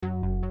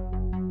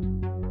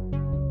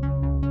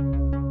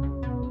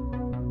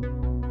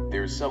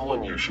There's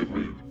someone you should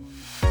meet.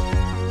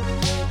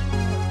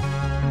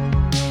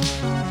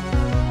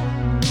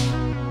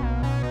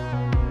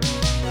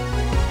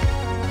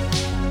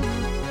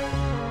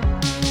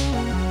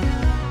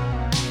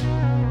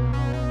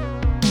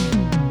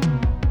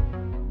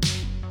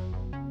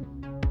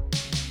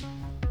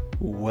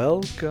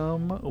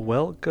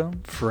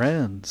 Welcome,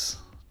 friends,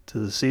 to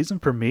the season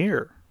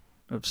premiere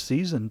of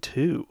season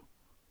 2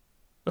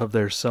 of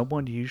There's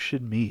Someone You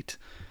Should Meet.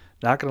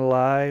 Not gonna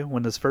lie,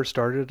 when this first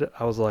started,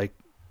 I was like,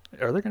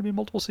 are there gonna be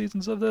multiple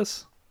seasons of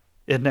this?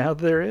 And now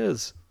there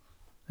is.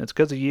 It's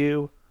because of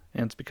you,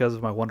 and it's because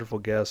of my wonderful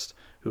guests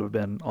who have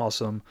been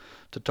awesome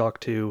to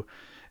talk to.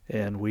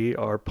 And we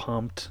are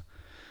pumped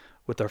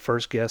with our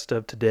first guest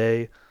of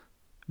today,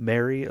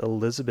 Mary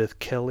Elizabeth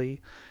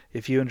Kelly.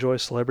 If you enjoy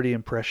celebrity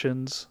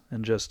impressions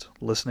and just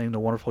listening to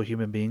wonderful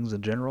human beings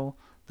in general,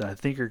 then I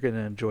think you're going to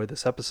enjoy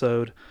this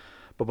episode.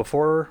 But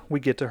before we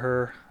get to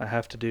her, I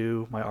have to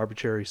do my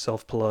arbitrary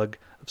self-plug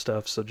of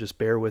stuff, so just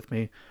bear with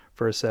me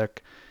for a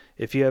sec.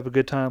 If you have a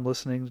good time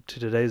listening to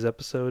today's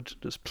episode,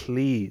 just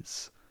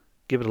please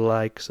give it a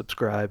like,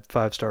 subscribe,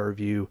 5-star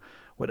review,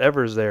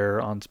 whatever's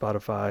there on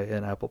Spotify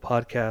and Apple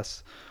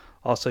Podcasts.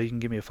 Also, you can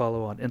give me a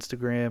follow on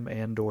Instagram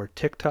and or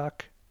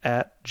TikTok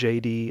at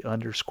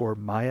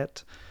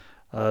JD_Myatt.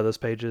 Those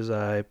pages,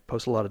 I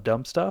post a lot of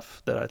dumb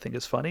stuff that I think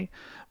is funny,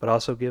 but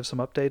also give some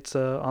updates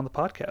on the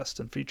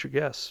podcast and feature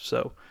guests.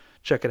 So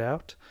check it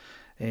out.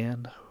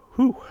 And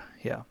all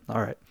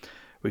right.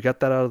 We got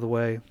that out of the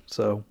way.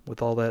 So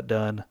with all that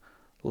done,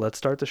 let's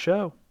start the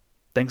show.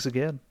 Thanks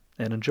again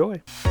and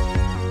enjoy.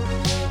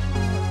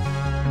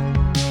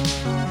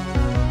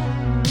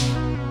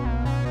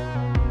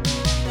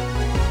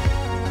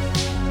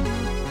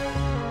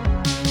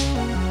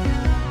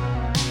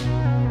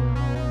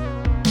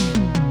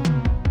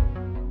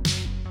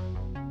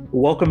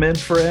 Welcome in,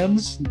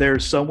 friends.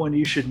 There's someone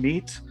you should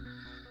meet.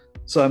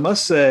 So I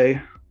must say,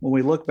 when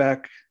we look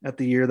back at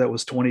the year that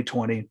was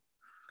 2020,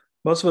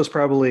 most of us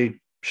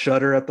probably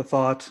shudder at the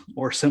thought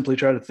or simply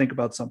try to think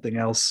about something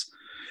else.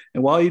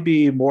 And while you'd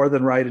be more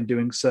than right in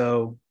doing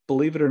so,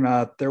 believe it or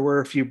not, there were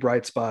a few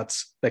bright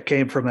spots that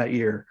came from that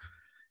year.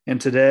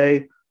 And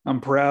today,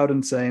 I'm proud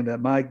in saying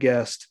that my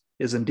guest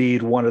is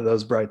indeed one of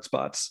those bright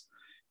spots.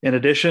 In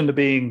addition to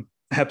being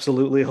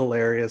absolutely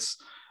hilarious,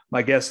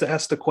 my guest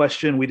asked a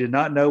question we did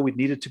not know we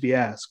needed to be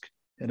asked,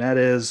 and that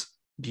is,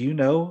 do you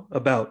know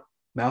about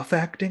mouth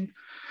acting?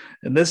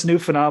 And this new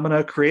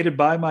phenomena created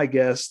by my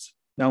guest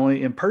not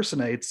only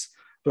impersonates,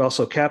 but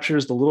also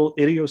captures the little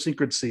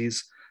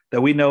idiosyncrasies that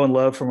we know and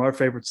love from our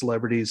favorite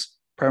celebrities,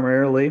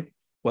 primarily,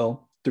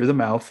 well, through the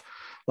mouth,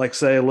 like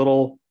say a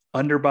little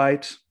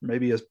underbite,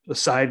 maybe a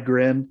side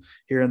grin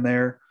here and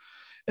there.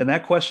 And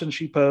that question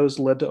she posed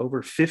led to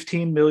over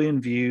 15 million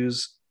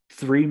views,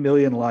 3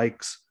 million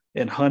likes,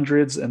 and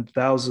hundreds and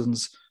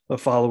thousands of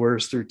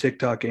followers through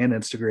TikTok and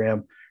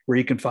Instagram, where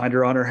you can find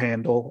her on her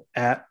handle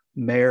at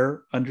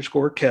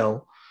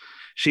Mayor_Kel.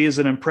 She is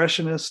an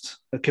impressionist,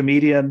 a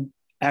comedian,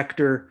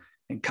 actor,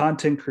 and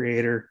content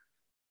creator.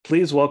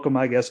 Please welcome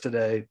my guest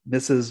today,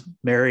 Mrs.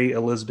 Mary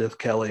Elizabeth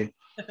Kelly.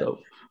 So,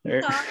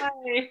 hi.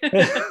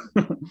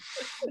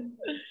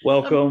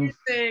 Welcome.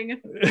 Amazing.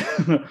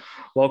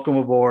 Welcome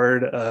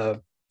aboard.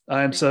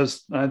 I'm so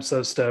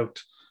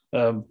stoked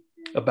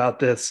about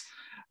this.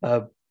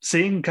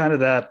 Seeing kind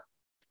of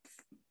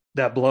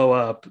that blow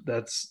up,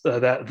 that's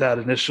that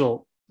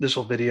initial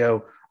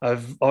video.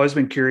 I've always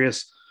been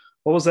curious,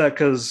 what was that?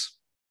 Because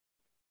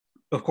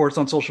of course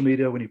on social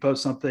media, when you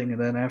post something and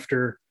then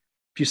after a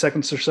few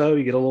seconds or so,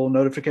 you get a little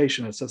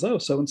notification that says, oh,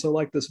 so and so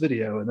liked this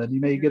video, and then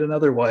you may get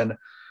another one.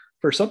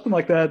 For something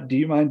like that, do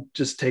you mind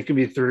just taking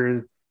me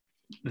through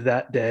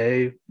that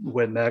day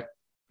when that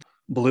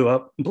blew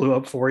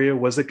up for you?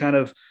 Was it kind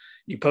of,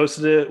 you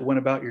posted it, went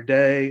about your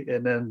day,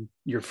 and then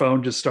your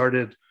phone just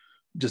started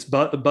just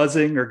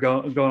buzzing or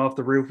going off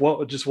the roof?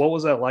 What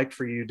was that like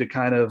for you to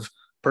kind of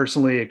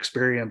personally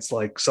experience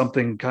like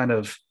something kind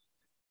of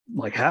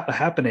like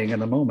happening in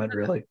the moment,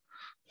 really?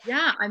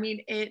 Yeah, I mean,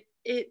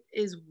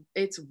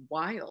 it's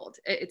wild.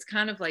 It's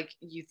kind of like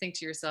you think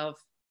to yourself,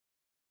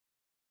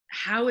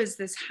 how is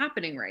this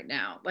happening right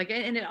now? Like,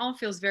 and it all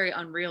feels very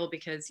unreal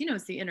because,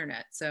 it's the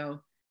internet.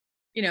 So,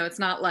 it's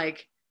not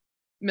like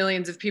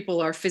millions of people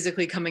are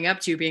physically coming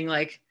up to you being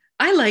like,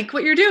 I like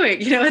what you're doing.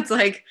 It's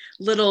like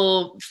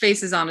little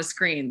faces on a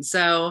screen.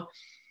 So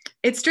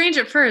it's strange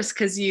at first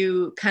because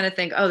you kind of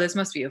think, oh, this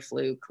must be a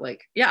fluke.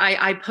 Like, yeah,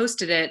 I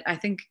posted it, I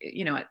think,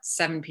 at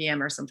 7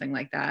 p.m. or something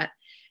like that,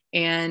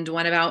 and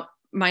went about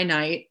my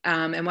night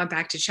and went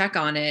back to check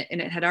on it. And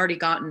it had already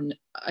gotten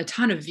a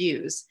ton of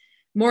views,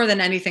 more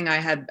than anything I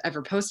had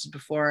ever posted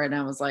before. And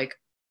I was like,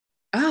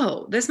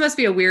 oh, this must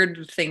be a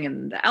weird thing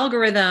in the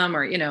algorithm,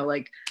 or,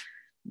 like,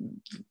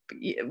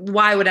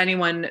 why would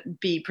anyone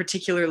be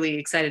particularly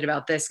excited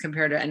about this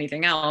compared to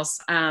anything else?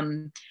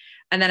 And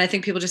then I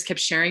think people just kept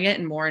sharing it,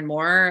 and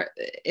more,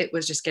 it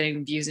was just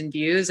getting views and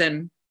views.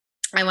 And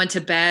I went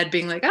to bed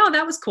being like, oh,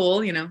 that was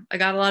cool. I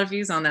got a lot of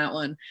views on that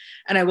one.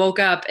 And I woke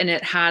up and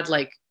it had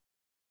like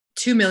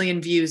 2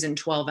 million views in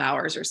 12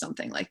 hours or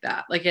something like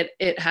that. Like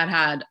it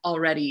had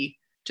already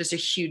just a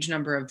huge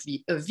number of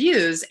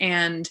views.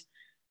 And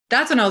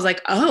that's when I was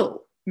like,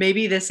 oh,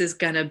 maybe this is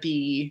going to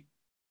be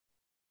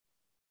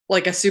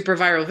like a super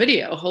viral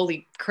video.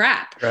 Holy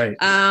crap. Right.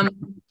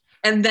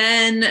 And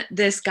then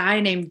this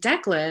guy named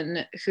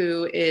Declan,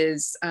 who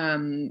is,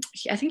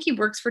 I think he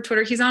works for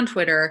Twitter. He's on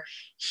Twitter.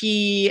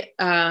 He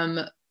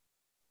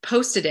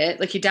posted it,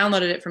 like he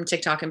downloaded it from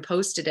TikTok and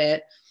posted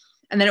it.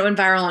 And then it went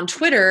viral on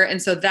Twitter.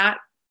 And so that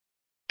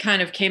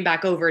kind of came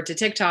back over to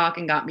TikTok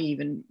and got me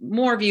even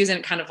more views. And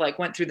it kind of like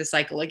went through the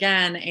cycle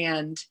again.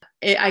 And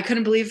I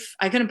couldn't believe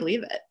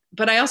it.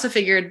 But I also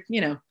figured,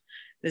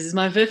 this is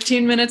my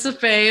 15 minutes of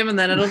fame and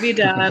then it'll be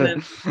done.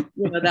 And,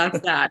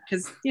 that's that.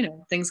 Cause,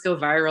 things go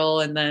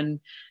viral and then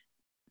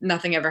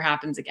nothing ever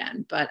happens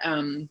again. But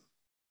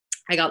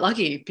I got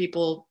lucky.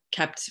 People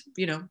kept,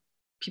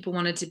 people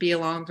wanted to be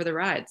along for the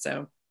ride.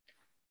 So.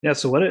 Yeah.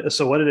 So what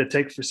did it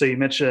take so you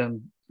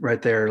mentioned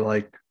right there,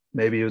 like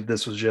maybe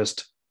this was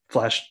just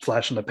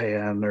flash in the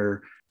pan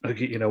or,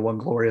 one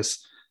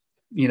glorious,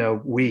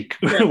 week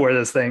where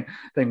this thing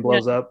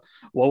blows up.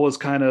 What was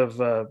kind of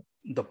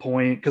the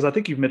point? Because I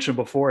think you've mentioned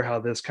before how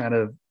this kind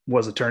of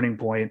was a turning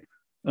point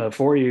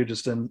for you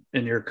just in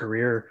your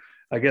career.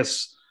 I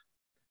guess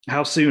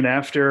how soon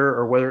after,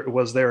 or whether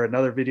was there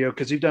another video?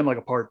 Because you've done like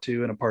a part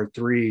 2 and a part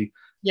 3.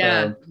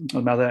 Yeah.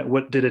 About that,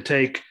 what did it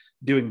take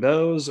doing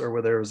those, or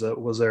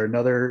was there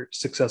another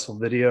successful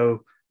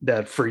video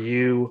that for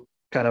you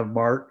kind of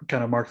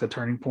marked the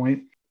turning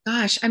point?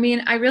 Gosh, I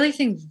mean, I really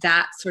think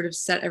that sort of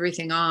set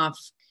everything off.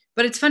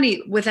 But it's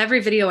funny, with every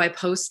video I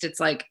post, it's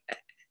like,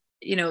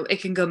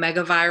 it can go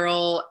mega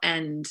viral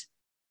and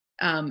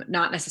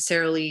not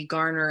necessarily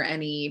garner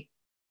any,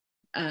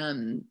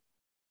 I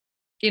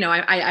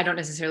don't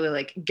necessarily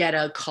like get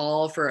a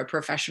call for a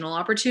professional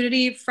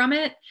opportunity from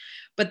it.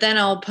 But then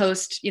I'll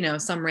post,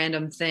 some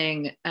random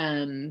thing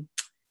and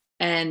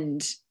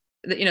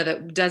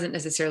that doesn't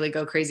necessarily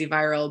go crazy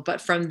viral, but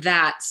from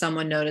that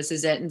someone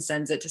notices it and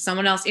sends it to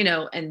someone else,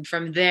 and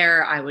from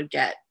there I would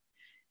get,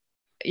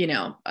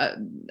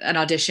 an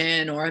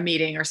audition or a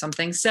meeting or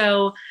something.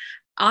 So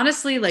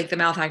honestly, like the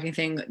mouth acting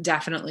thing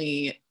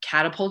definitely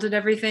catapulted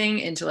everything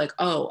into like,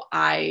 oh,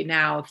 I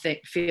now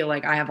feel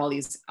like I have all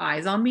these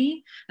eyes on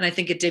me. And I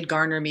think it did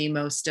garner me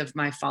most of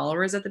my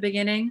followers at the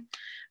beginning.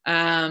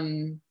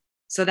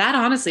 So that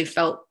honestly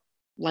felt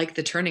like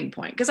the turning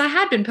point, because I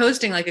had been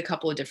posting like a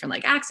couple of different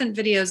like accent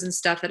videos and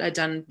stuff that I'd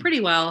done pretty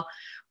well,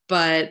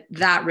 but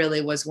that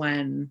really was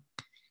when,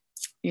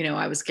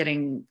 I was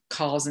getting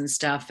calls and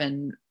stuff,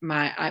 and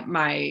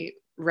my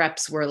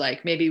reps were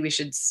like, maybe we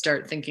should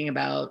start thinking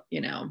about,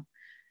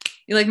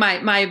 like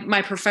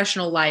my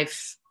professional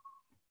life,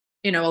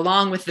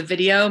 along with the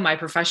video, my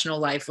professional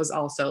life was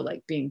also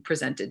like being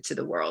presented to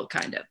the world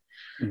kind of.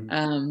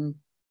 Mm-hmm.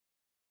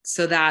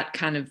 So that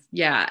kind of,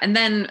 yeah. And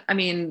then, I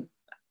mean,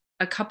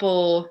 a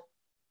couple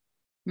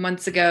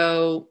months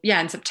ago,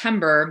 in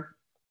September,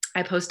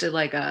 I posted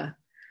like a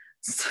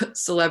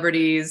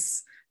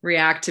celebrities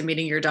react to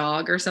meeting your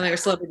dog or something, or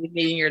celebrities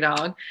meeting your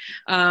dog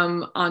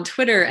on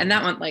Twitter. And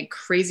that went like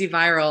crazy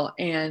viral.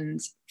 And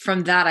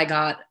from that, I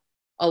got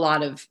a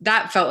lot of,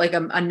 that felt like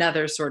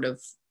another sort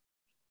of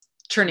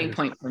turning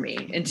point for me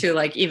into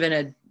like even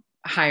a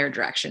higher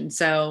direction.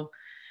 So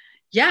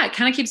yeah, it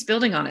kind of keeps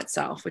building on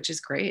itself, which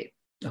is great.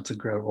 That's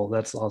incredible.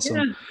 That's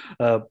awesome.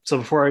 Yeah. So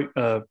before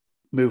I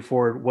move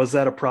forward, was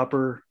that a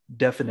proper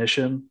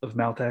definition of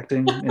mouth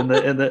acting in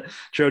the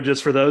show?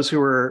 Just for those who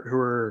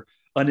are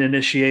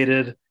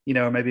uninitiated,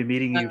 maybe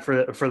meeting you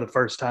for the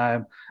first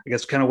time, I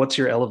guess kind of what's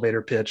your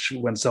elevator pitch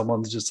when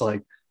someone's just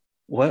like,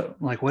 what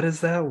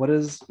is that? What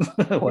is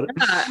what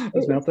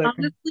is mouth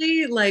acting?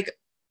 Honestly, like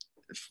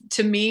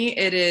to me,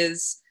 it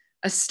is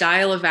a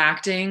style of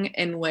acting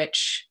in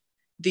which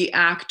the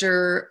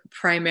actor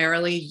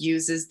primarily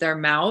uses their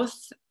mouth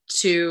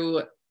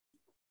to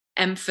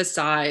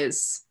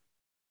emphasize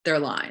their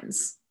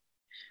lines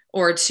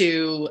or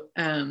to,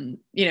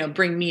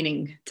 bring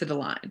meaning to the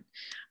line.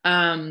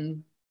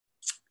 And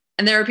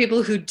there are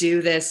people who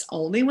do this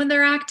only when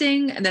they're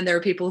acting. And then there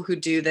are people who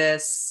do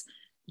this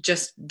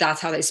just,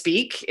 that's how they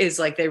speak, is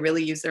like they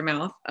really use their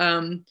mouth.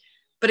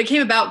 But it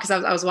came about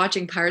because I was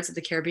watching Pirates of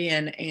the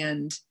Caribbean,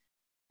 and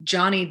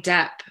Johnny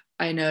Depp,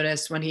 I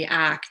noticed when he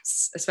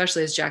acts,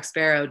 especially as Jack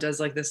Sparrow, does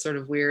like this sort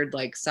of weird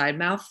like side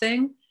mouth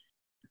thing.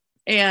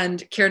 And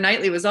Keira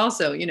Knightley was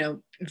also,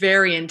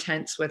 very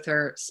intense with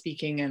her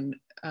speaking and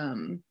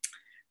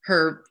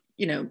her,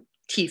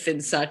 teeth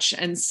and such.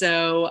 And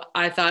so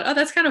I thought, oh,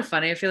 that's kind of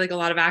funny. I feel like a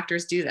lot of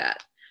actors do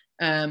that.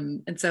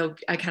 And so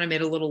I kind of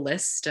made a little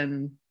list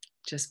and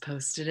just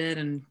posted it,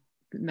 and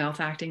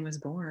mouth acting was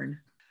born.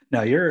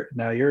 Now you're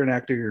an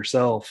actor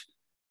yourself.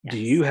 Yes. Do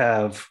you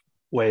have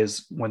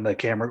ways when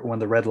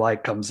the red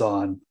light comes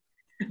on,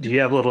 do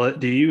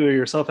you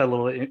yourself have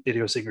little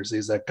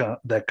idiosyncrasies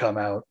that come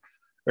out,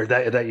 or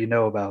that you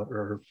know about,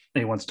 or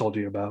anyone's told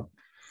you about?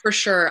 For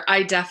sure.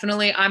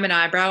 I'm an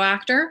eyebrow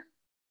actor.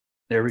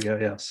 There we go.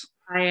 Yes,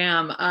 I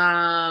am.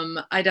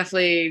 I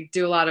definitely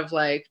do a lot of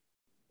like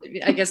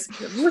I guess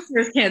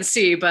listeners can't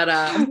see, but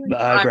The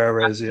eyebrow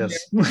raise, yes.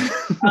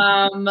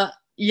 um,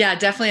 yeah,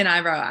 definitely an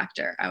eyebrow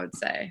actor, I would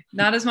say.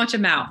 Not as much a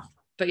mouth,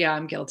 but yeah,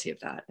 I'm guilty of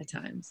that at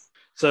times.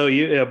 So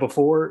you yeah,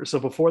 before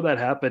that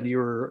happened, you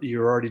were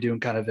already doing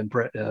kind of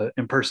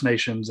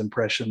impersonations,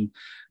 impression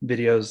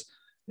videos,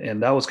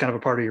 and that was kind of a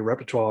part of your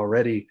repertoire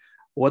already.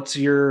 What's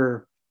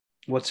your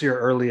what's your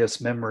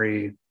earliest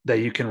memory that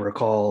you can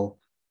recall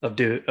of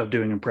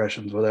doing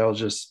impressions? Whether that was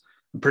just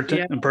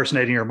Yeah.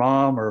 impersonating your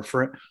mom or a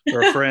friend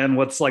or a friend.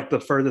 What's like the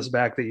furthest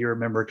back that you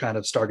remember kind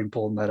of starting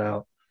pulling that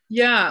out?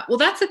 Yeah. Well,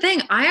 that's the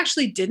thing. I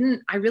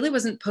really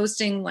wasn't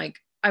posting like,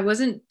 I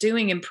wasn't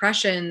doing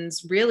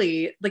impressions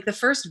really. Like the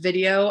first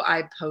video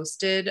I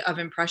posted of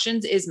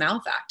impressions is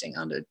mouth acting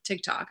onto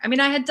TikTok. I mean,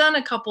 I had done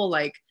a couple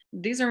like,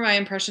 these are my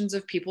impressions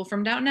of people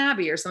from Downton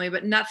Abbey or something,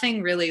 but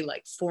nothing really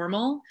like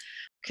formal.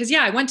 Cause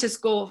yeah, I went to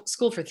school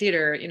for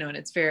theater, and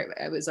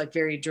it was like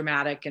very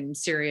dramatic and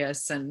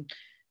serious. And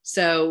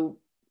so,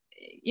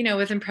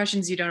 with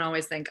impressions, you don't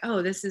always think,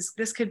 oh,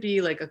 this could be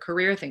like a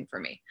career thing for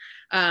me.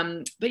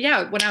 But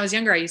yeah, when I was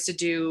younger, I used to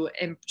do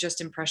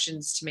just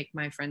impressions to make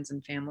my friends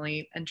and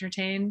family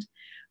entertained.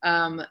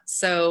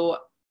 So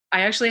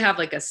I actually have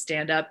like a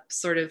stand-up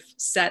sort of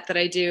set that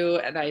I do,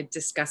 and I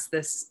discuss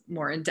this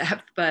more in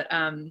depth. But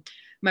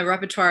my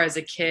repertoire as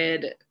a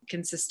kid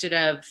consisted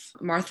of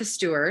Martha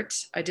Stewart.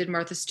 I did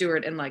Martha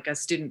Stewart in like a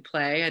student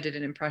play. I did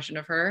an impression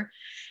of her,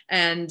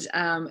 and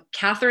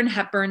Katharine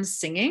Hepburn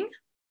singing,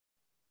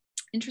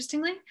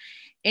 interestingly,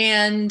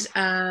 and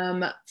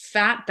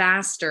Fat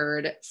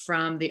Bastard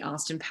from the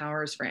Austin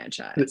Powers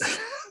franchise.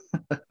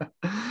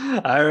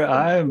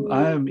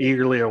 I'm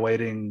eagerly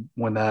awaiting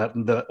when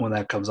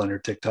that comes on your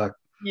TikTok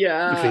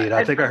Yeah, feed.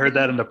 I think I heard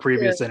that in a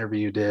previous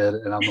interview you did,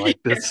 and I'm like,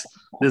 this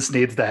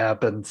needs to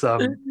happen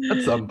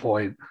at some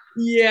point.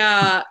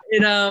 yeah,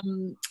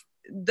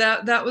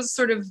 that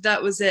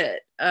was it.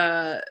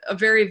 A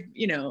very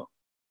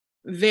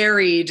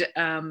varied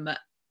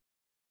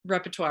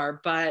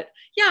repertoire, but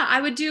yeah, I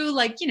would do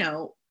like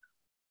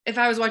if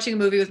I was watching a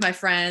movie with my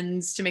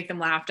friends to make them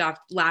laugh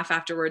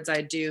afterwards,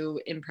 I'd do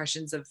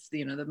impressions of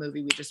the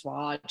movie we just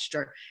watched,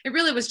 or it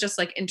really was just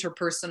like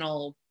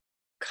interpersonal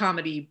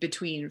comedy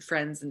between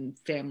friends and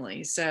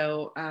family.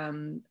 So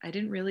I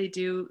didn't really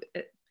do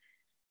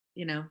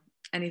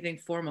anything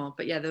formal,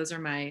 but yeah, that was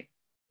my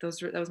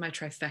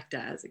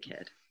trifecta as a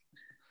kid.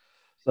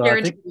 So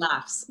I think Guaranteed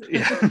laughs.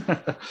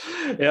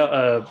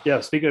 yeah, yeah.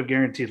 Speaking of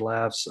guaranteed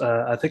laughs,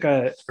 I think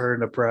I heard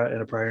in a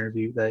prior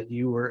interview that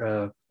you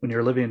were when you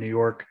were living in New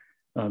York,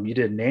 you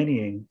did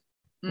nannying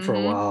for a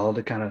Mm-hmm. while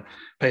to kind of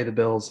pay the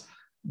bills.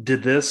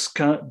 Did this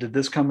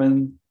come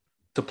in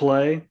to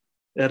play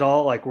at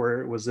all? Like,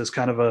 where was this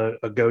kind of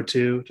a go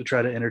to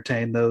try to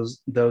entertain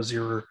those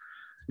you're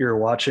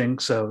watching?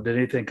 So, did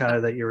anything kind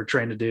of that you were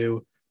trained to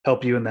do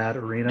help you in that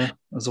arena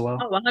as well?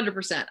 Oh,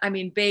 100%. I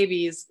mean,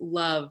 babies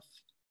love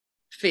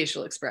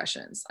facial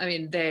expressions. I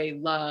mean, they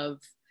love.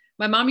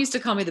 My mom used to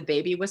call me the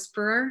baby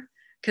whisperer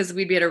because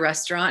we'd be at a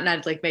restaurant and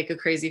I'd like make a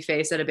crazy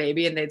face at a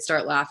baby and they'd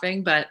start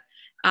laughing. But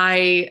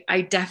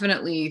I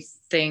definitely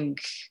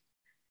think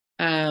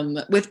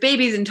with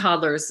babies and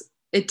toddlers,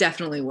 it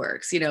definitely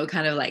works.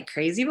 Kind of like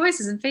crazy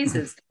voices and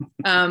faces.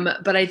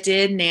 But I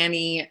did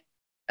nanny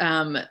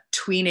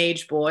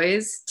tween-age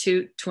boys,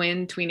 two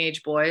twin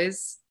tween-age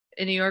boys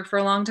in New York for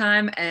a long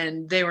time,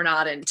 and they were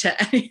not into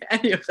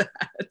any of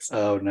that.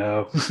 Oh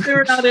no. They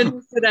were not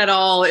interested at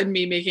all in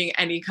me making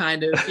any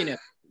kind of,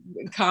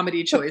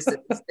 comedy choices.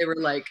 They were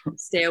like,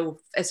 stay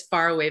as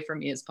far away from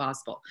me as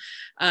possible.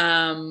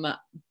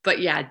 But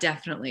yeah,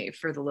 definitely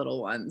for the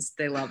little ones,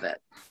 they love it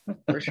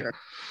for sure.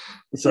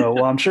 So,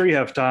 well, I'm sure you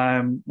have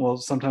time. Well,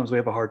 sometimes we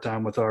have a hard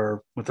time with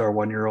our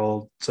 1 year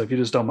old. So if you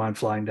just don't mind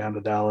flying down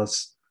to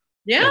Dallas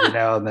every Yeah.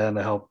 now and then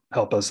to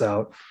help us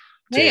out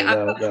Hey, too,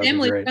 I've got that would be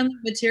family great. friendly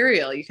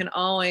material. You can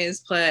always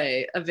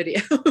play a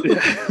video.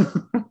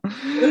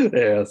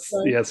 Yeah.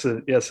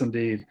 Yes,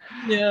 indeed.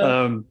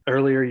 Yeah.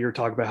 Earlier you were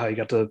talking about how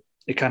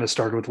it kind of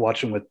started with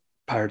watching with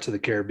Pirates of the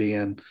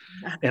Caribbean,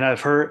 and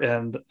I've heard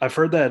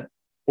that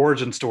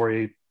origin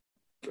story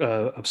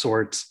of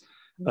sorts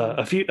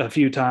a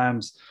few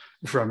times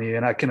from you,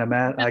 and I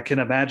can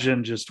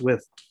imagine just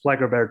with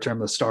lack of a better term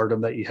the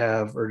stardom that you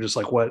have, or just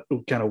like what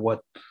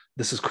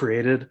this has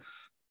created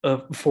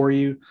for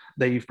you,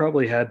 that you've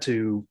probably had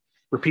to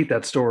repeat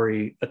that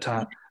story a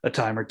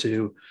time or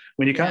two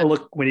when you Yeah.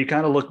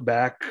 kind of look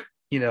back,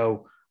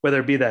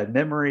 whether it be that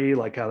memory,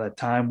 like how that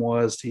time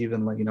was, to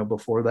even like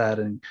before that,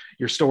 and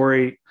your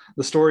story,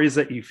 the stories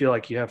that you feel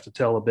like you have to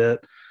tell a bit,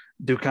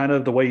 do kind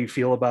of the way you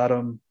feel about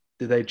them,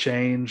 do they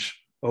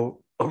change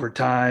over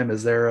time?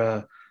 Is there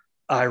a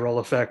eye roll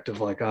effect of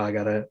like,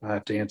 oh, I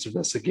have to answer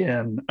this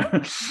again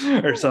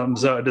or something?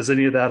 So does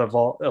any of that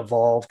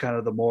evolve kind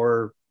of the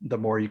more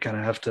you kind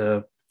of have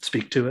to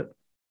speak to it?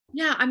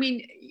 Yeah, I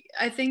mean,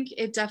 I think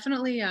it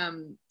definitely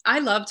I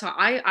love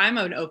I'm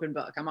an open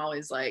book. I'm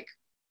always like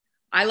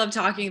I love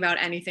talking about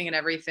anything and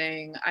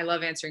everything. I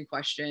love answering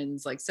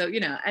questions. Like so,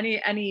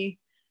 any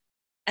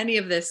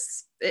of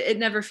this, it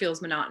never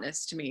feels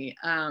monotonous to me.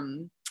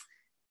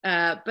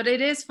 But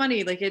it is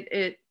funny, like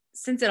it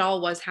since it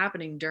all was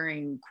happening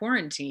during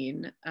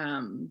quarantine,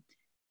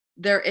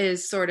 there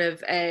is sort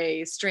of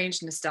a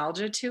strange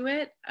nostalgia to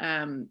it,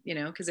 you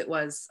know, because it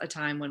was a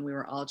time when we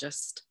were all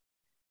just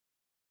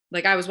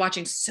like, I was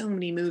watching so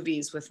many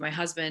movies with my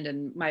husband,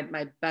 and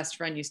my best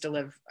friend used to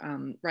live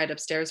right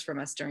upstairs from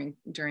us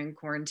during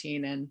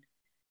quarantine, and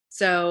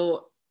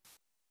so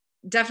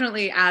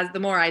definitely, as the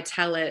more I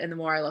tell it and the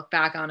more I look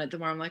back on it, the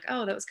more I'm like,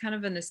 oh, that was kind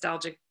of a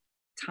nostalgic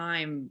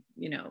time,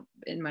 you know,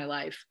 in my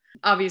life.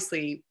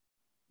 Obviously,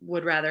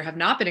 would rather have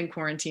not been in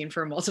quarantine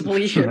for multiple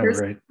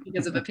years Right.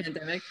 because of a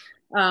pandemic.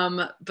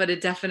 But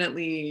it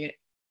definitely,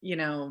 you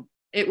know,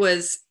 it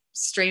was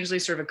strangely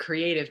sort of a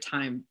creative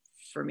time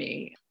for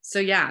me. So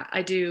yeah,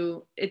 I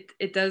do.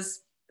 It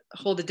does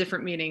hold a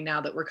different meaning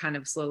now that we're kind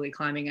of slowly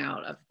climbing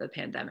out of the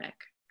pandemic.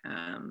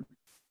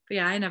 But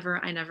yeah, I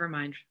never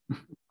mind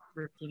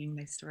repeating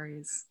my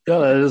stories.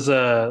 No, that is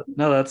no,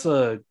 that's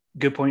a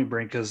good point you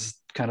bring, because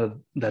kind of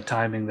that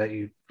timing that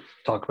you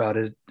talk about,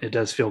 it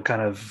does feel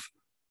kind of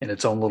in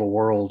its own little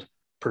world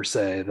per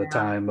se. The Yeah.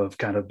 time of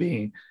kind of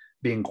being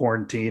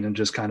quarantined and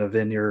just kind of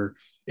in your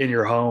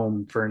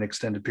home for an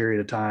extended period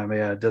of time.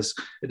 Yeah, it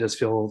does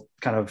feel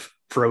kind of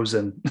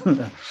frozen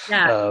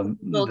Yeah,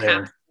 little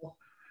there. capsule.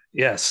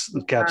 Yes,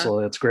 the capsule.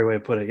 That's a great way to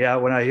put it. Yeah,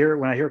 when I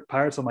hear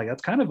pirates, I'm like,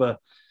 that's kind of a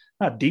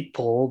not deep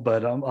pull,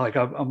 but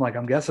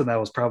I'm guessing that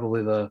was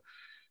probably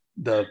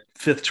the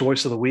fifth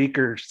choice of the week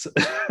or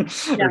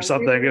Yeah, or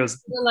something. It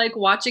was we're like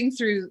watching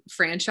through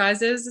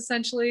franchises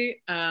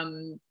essentially.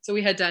 So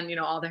we had done, you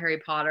know, all the Harry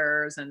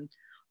Potters and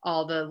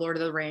all the Lord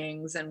of the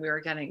Rings, and we were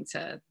getting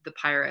to the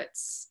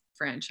Pirates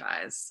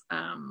franchise.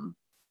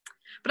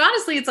 But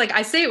honestly, it's like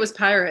I say it was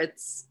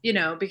Pirates, you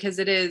know, because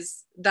that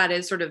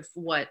is sort of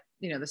what,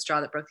 you know, the straw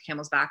that broke the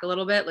camel's back a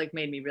little bit, like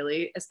made me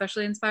really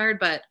especially inspired.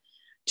 But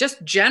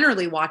just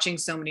generally watching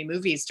so many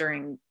movies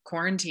during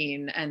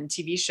quarantine and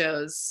TV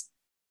shows,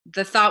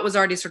 the thought was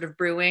already sort of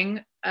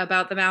brewing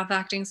about the mouth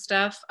acting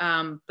stuff.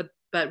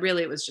 But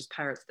really it was just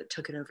Pirates that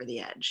took it over the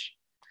edge.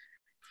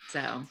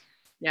 So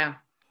yeah.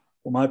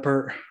 well,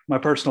 my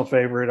personal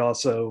favorite,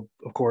 also,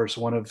 of course,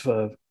 one of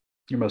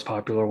your most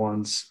popular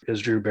ones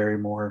is Drew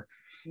Barrymore,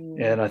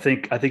 Mm. and I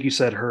think you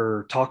said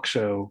her talk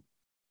show.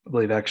 I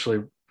believe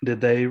actually,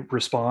 did they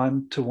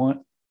respond to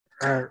one?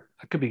 Or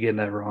I could be getting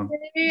that wrong.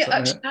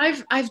 So,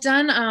 I've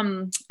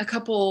done a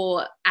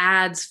couple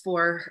ads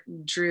for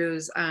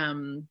Drew's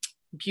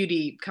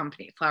beauty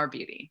company, Flower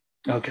Beauty.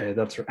 okay,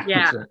 that's right.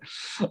 Yeah.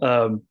 That's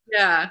right.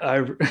 Yeah.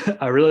 I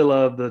I really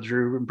love the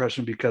Drew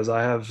impression, because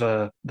I have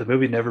the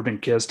movie Never Been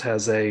Kissed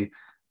has a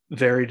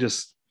very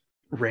just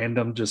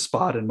random just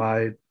spot in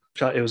my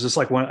shot. It was just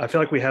like one. I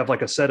feel like we have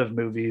like a set of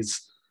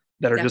movies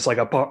that are Yeah. just like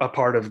a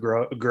part of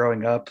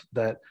growing up,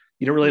 that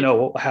you don't really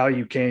know how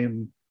you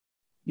came.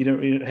 You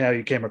know how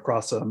you came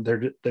across them.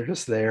 They're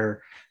just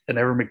there, and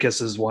Never Been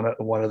Kissed is one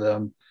of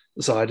them.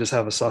 So I just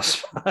have a soft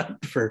spot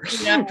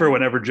Yeah. for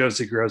whenever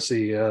Josie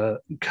Grossi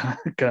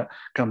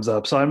comes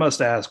up. So I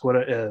must ask, what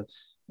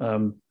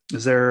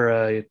is there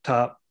a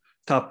top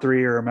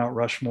three or a Mount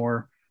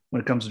Rushmore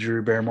when it comes to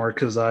Drew Barrymore?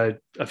 Because I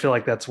feel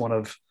like that's one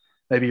of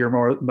maybe your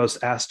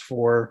most asked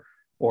for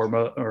or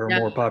Yeah.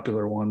 more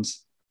popular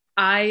ones.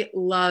 I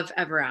love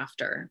Ever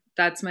After.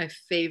 That's my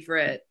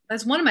favorite.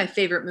 That's one of my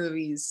favorite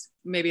movies,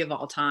 maybe of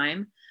all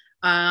time.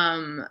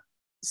 Um,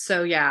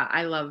 so yeah,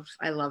 I love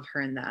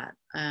her in that.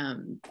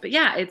 But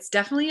yeah, it's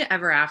definitely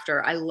Ever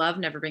After. I love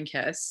Never Been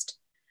Kissed.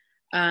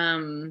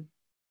 Um,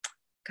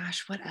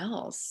 gosh, what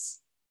else?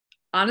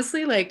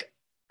 Honestly, like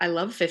I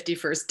love 50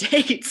 First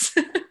Dates.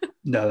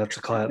 No, that's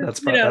a class.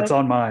 You know, That's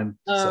on mine.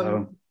 um,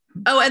 So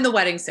oh, and The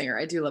Wedding Singer.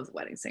 I do love The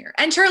Wedding Singer.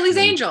 And Charlie's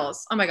yeah,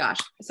 Angels. Oh my gosh.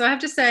 So I have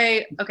to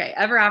say, okay,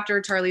 Ever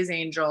After, Charlie's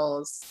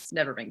Angels,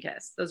 Never Been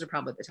Kissed. Those are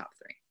probably the top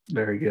three.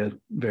 very good,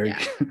 Yeah.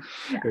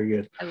 Yeah. very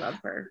good. I love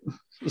her.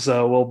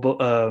 So,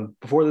 well,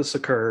 before this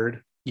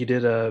occurred, you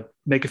did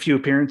make a few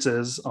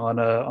appearances on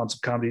some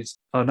comedies,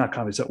 not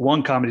comedies,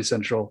 one Comedy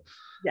Central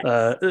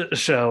Yes.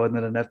 show, and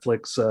then a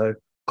Netflix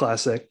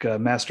classic,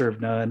 Master of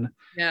None,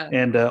 Yeah.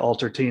 and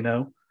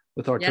Altertino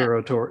with Yeah.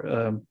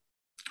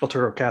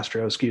 Arturo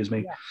Castro, excuse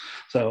me. Yeah.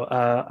 So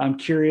I'm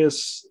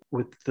curious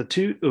with the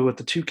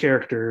two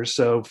characters.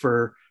 So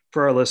for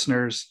our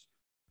listeners,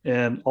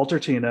 in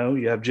Altertino,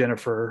 you have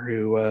Jennifer,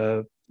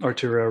 who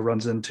Arturo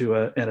runs into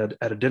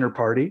at a dinner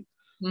party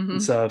and Mm-hmm.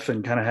 stuff,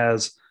 and kind of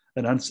has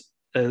an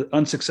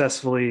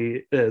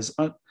unsuccessfully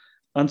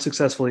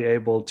unsuccessfully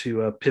able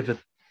to pivot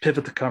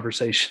the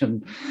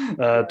conversation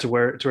to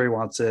where he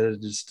wants it.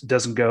 It just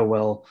doesn't go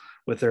well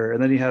with her.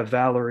 And then you have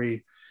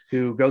Valerie,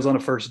 who goes on a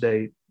first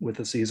date with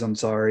Aziz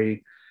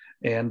Ansari,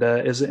 and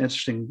is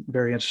an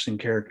very interesting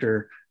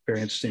character,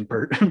 very interesting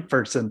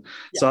person.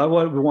 Yeah.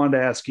 So wanted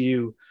to ask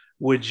you: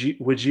 would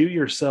you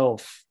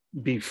yourself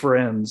be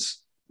friends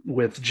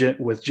with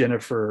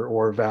Jennifer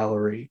or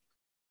Valerie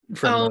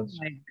from Oh those?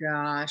 my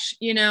gosh.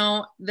 You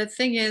know, the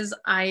thing is,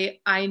 I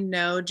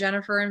know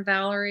Jennifer and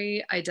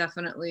Valerie. I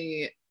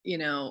definitely, you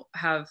know,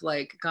 have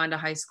like gone to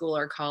high school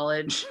or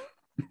college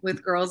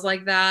with girls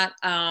like that.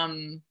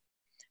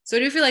 So I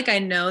do feel like I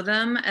know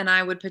them, and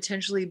I would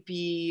potentially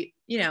be,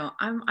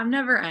 I'm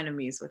never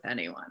enemies with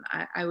anyone.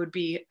 I would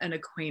be an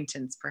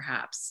acquaintance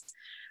perhaps.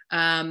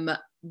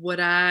 Would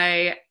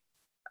I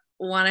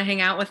want to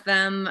hang out with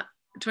them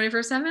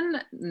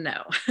 24/7?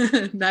 No,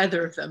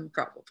 neither of them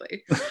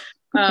probably.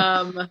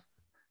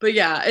 But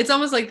yeah, it's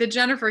almost like the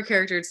Jennifer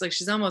character. It's like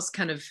she's almost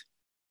kind of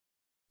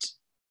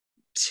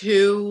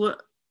too,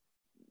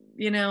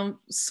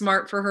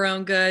 smart for her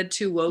own good,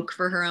 too woke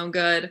for her own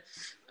good.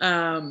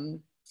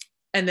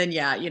 And then,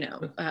 yeah,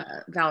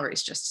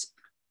 Valerie's just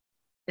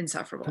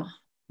insufferable.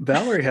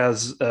 Valerie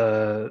has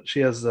she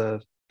has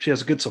a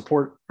good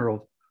support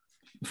or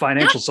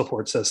financial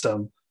support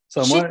system.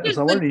 So I'm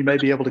wondering you may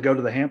be able to go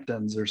to the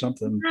Hamptons or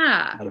something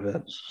out of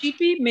it. She'd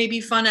be maybe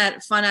fun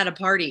at a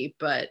party,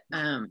 but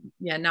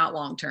yeah, not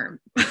long term.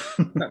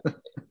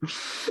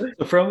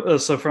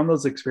 So from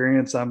those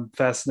experiences, I'm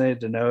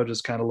fascinated to know,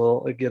 just kind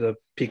of get a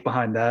peek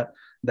behind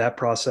that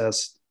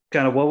process.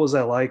 Kind of what was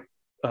that like,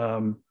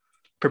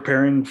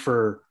 preparing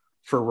for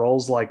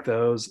roles like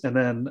those, and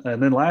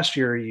then last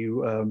year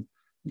you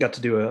got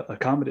to do a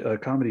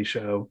comedy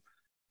show.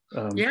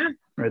 Yeah.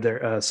 Right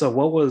there. So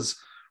what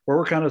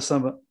were kind of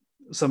some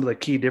of the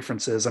key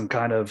differences? I'm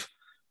kind of,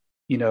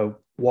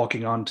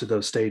 walking onto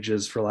those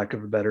stages, for lack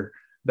of a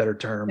better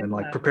term, and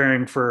like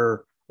preparing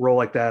for a role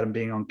like that and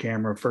being on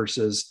camera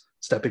versus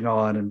stepping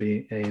on and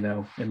being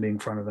in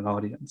front of an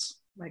audience.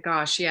 My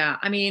gosh, yeah.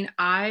 I mean,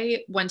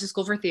 I went to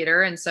school for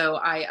theater, and so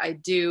I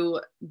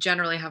do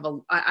generally have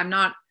I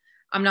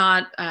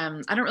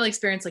don't really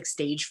experience like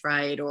stage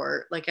fright,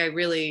 or like I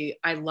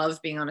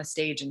love being on a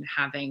stage and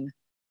having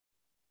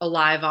a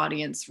live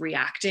audience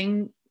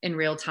reacting in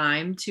real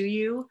time to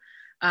you.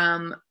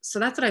 So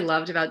that's what I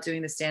loved about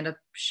doing the stand-up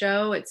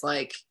show. It's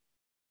like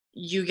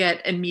you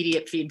get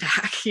immediate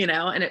feedback,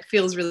 and it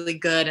feels really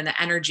good. And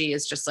the energy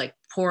is just like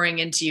pouring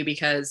into you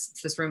because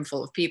it's this room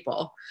full of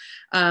people.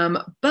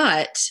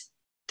 But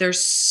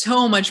there's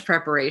so much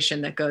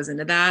preparation that goes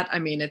into that. I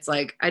mean, it's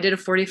like I did a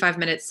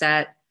 45-minute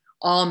set,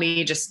 all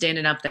me just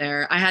standing up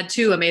there. I had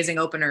 2 amazing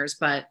openers,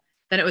 but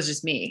then it was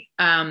just me.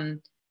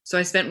 So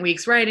I spent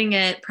weeks writing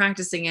it,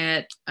 practicing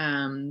it.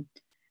 And,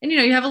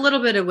 you have a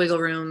little bit of wiggle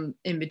room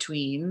in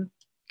between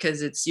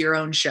because it's your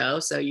own show.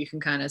 So you can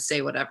kind of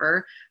say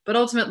whatever, but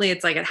ultimately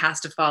it's like, it has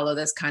to follow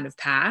this kind of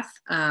path,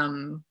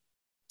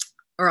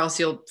 or else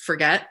you'll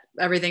forget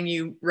everything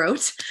you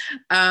wrote.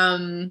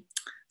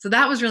 So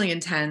that was really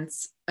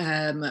intense.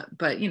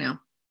 But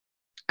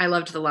I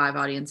loved the live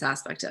audience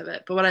aspect of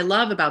it. But what I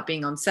love about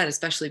being on set,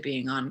 especially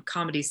being on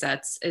comedy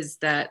sets, is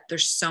that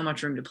there's so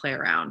much room to play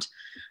around.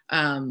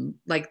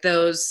 Like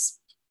the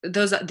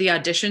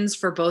auditions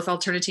for both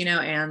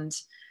Alternatino and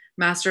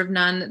Master of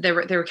None, they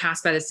were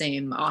cast by the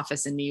same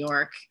office in New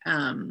York.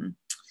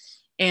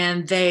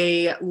 And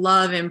they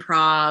love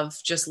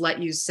improv, just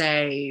let you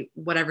say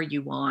whatever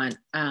you want,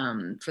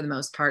 for the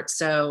most part.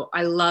 So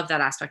I love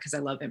that aspect because I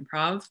love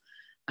improv.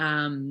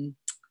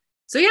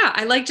 So yeah,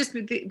 I like just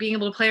being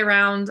able to play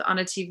around on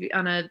a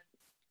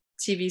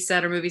TV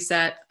set or movie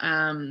set,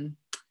 and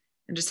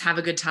just have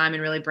a good time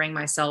and really bring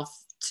myself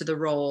to the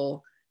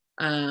role,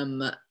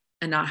 and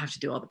not have to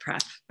do all the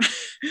prep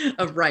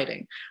of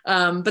writing.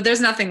 But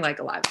there's nothing like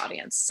a live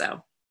audience.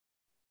 So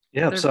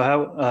yeah. So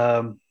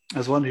how,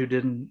 as one who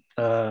didn't,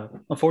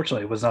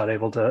 unfortunately was not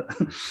able to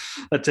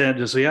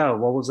attend, so yeah,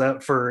 what was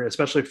that for,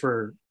 especially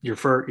for your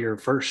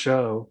first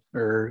show,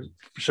 or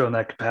show in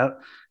that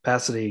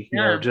capacity,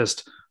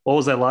 just what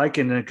was that like,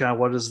 and then kind of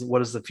what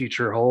does the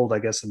future hold, I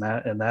guess, in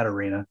that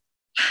arena?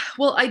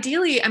 Well,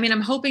 ideally, I mean, I'm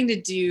hoping to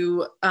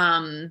do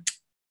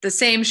the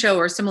same show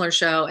or similar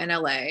show in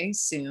LA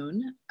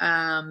soon,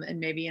 and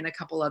maybe in a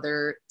couple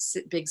other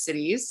big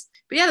cities.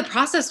 But yeah, the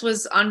process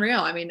was unreal.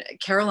 I mean,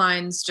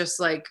 Caroline's just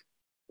like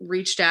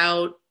reached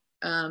out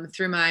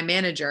through my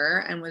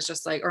manager and was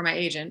just like, or my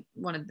agent,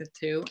 one of the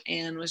two,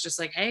 and was just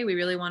like, hey, we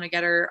really want to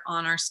get her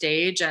on our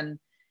stage. And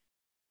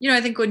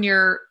I think when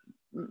you're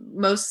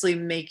mostly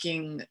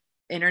making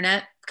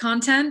internet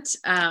content,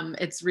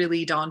 it's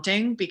really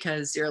daunting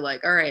because you're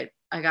like, all right,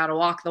 I got to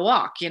walk the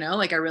walk,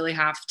 like I really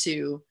have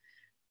to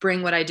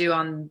bring what I do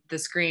on the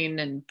screen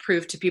and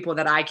prove to people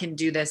that I can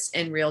do this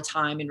in real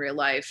time, in real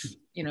life,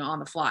 on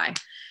the fly.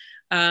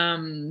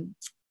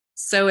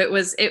 So it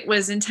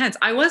was intense.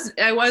 I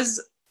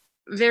was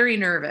very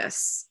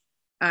nervous,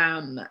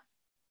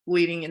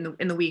 leading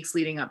in the weeks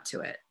leading up to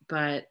it.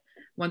 But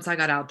once I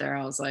got out there,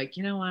 I was like,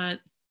 you know what?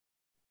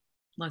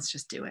 Let's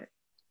just do it.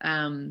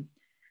 It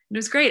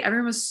was great.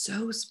 Everyone was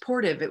so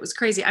supportive. It was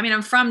crazy. I mean,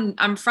 I'm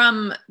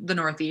from the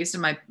Northeast,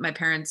 and my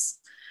parents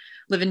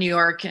live in New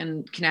York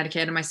and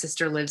Connecticut, and my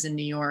sister lives in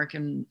New York,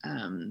 and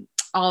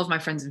all of my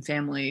friends and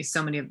family,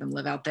 so many of them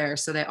live out there.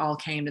 So they all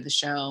came to the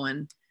show,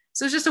 and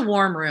so it was just a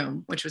warm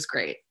room, which was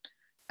great.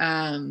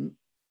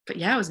 But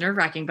yeah, it was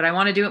nerve-wracking, but I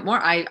want to do it more.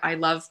 I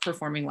love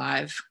performing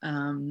live.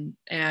 And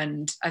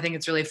I think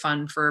it's really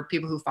fun for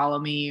people who follow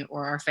me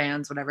or are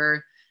fans,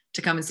 whatever,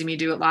 to come and see me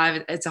do it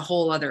live. It's a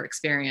whole other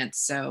experience.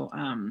 So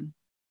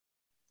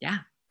yeah,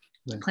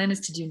 the plan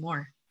is to do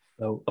more.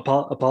 So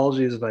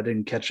apologies if I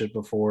didn't catch it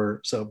before.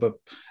 So, but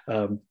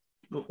um,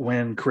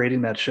 when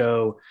creating that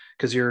show,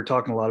 because you're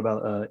talking a lot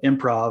about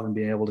improv and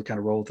being able to kind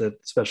of roll with it,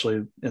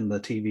 especially in the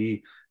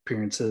TV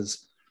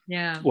appearances,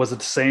 Yeah. was it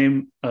the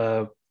same?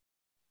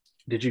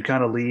 Did you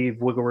kind of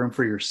leave wiggle room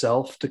for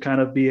yourself to kind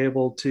of be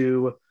able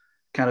to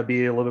kind of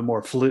be a little bit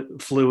more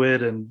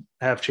fluid and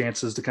have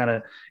chances to kind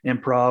of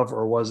improv,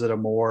 or was it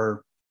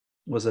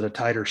a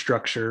tighter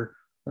structure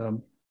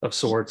of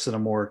sorts and a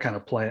more kind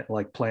of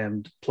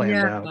planned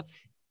Yeah. out?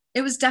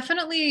 It was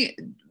definitely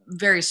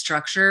very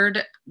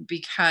structured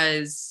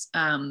because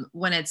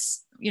when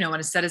it's, when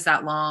a set is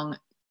that long,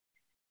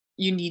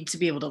 you need to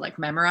be able to like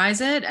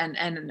memorize it.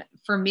 And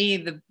for me,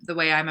 the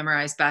way I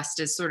memorize best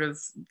is sort of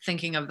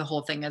thinking of the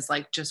whole thing as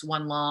like just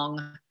one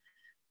long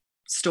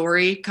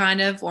story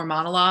kind of, or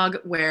monologue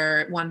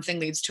where one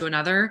thing leads to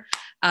another.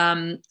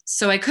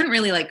 So I couldn't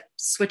really like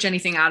switch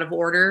anything out of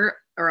order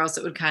or else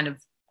it would kind of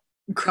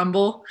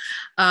crumble.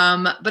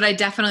 But I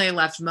definitely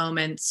left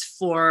moments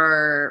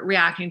for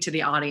reacting to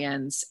the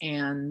audience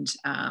and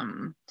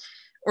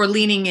or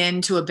leaning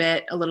into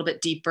a little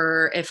bit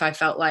deeper if I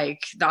felt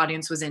like the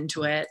audience was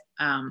into it.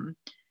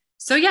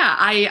 So yeah,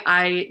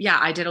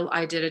 I did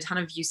a ton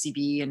of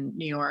UCB in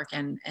New York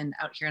and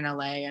out here in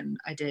LA, and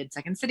I did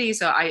Second City.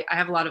 So I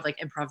have a lot of like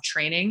improv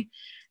training.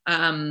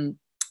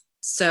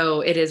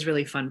 So it is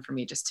really fun for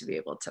me just to be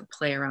able to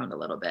play around a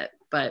little bit.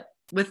 But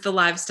with the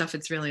live stuff,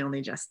 it's really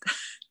only just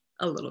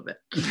a little bit.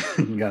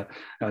 got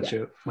Yeah.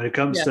 you. When it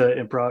comes Yeah. to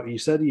improv, you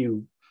said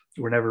you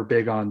were never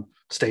big on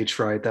stage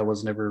fright. That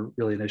was never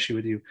really an issue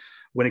with you.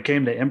 When it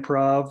came to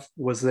improv,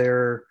 was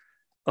there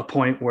a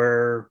point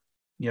where,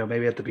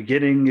 maybe at the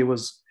beginning it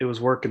was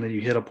working, then you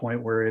hit a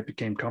point where it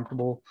became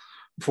comfortable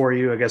for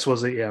you? I guess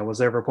was there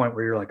ever a point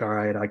where you're like, all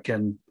right, I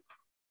can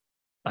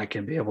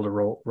be able to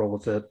roll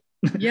with it?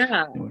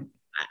 Yeah.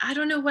 I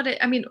don't know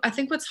I mean, I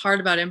think what's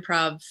hard about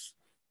improv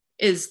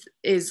is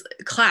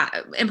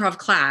improv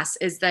class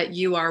is that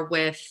you are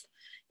with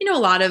a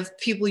lot of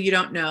people you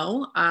don't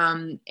know,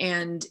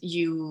 and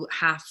you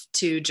have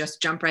to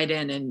just jump right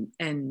in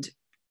and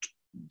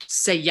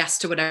say yes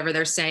to whatever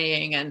they're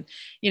saying, and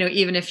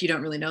even if you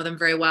don't really know them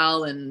very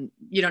well and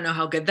you don't know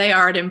how good they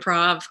are at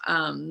improv.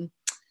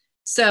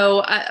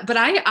 But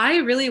I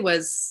really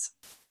was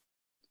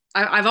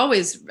I've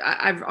always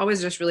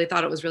just really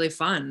thought it was really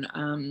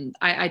fun.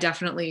 I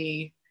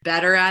definitely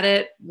better at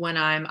it when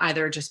I'm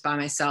either just by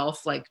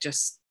myself, like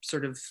just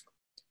sort of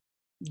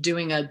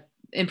doing a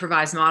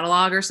improvised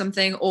monologue or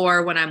something,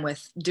 or when I'm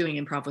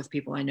doing improv with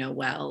people I know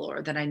well,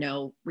 or that I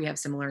know we have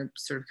similar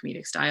sort of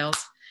comedic styles.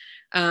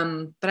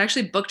 But I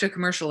actually booked a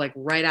commercial like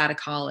right out of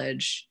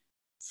college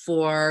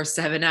for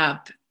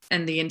 7-Up,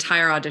 and the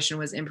entire audition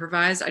was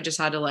improvised. I just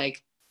had to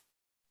like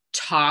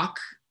talk.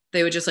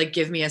 They would just like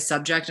give me a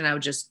subject and I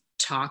would just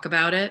talk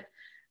about it.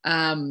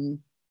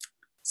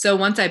 So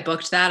once I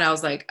booked that, I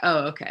was like,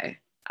 oh, okay,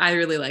 I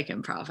really like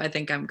improv. I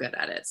think I'm good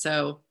at it.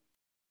 So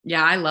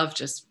yeah, I love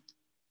just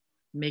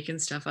making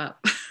stuff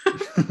up.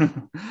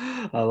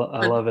 I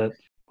love it.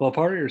 Well,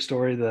 part of your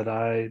story that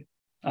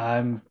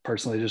I'm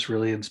personally just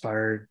really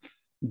inspired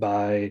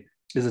by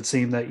is it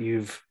seemed that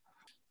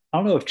I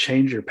don't know if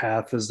change your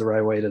path is the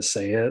right way to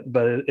say it,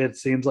 but it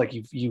seems like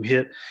you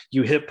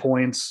hit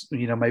points,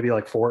 maybe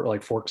like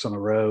forks on the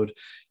road,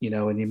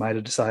 and you might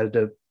have decided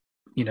to,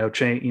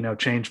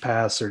 change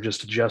paths or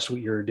just adjust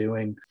what you're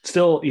doing.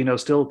 Still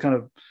kind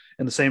of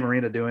in the same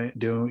arena doing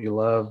what you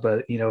love,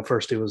 but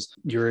first it was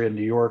you were in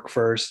New York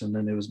first, and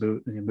then it was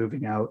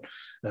moving out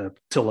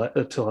till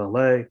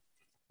LA.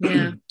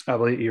 Yeah. I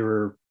believe you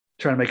were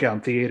trying to make it out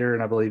in theater,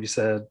 and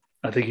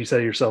I think you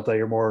said yourself that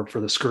you're more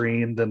for the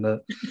screen than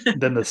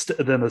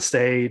the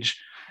stage,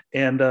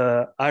 and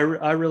I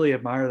really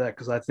admire that,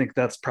 because I think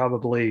that's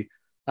probably,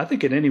 I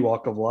think in any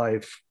walk of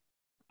life,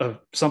 of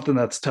something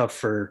that's tough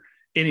for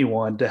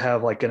anyone to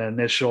have like an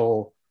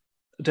initial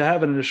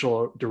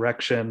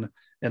direction,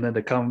 and then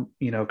to come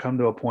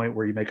to a point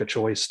where you make a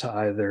choice to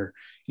either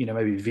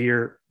maybe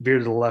veer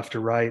to the left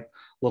or right a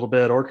little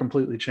bit, or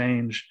completely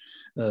change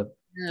Yeah.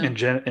 in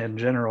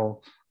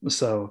general.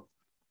 So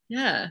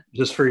Yeah.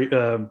 just for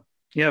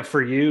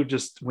you,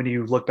 just when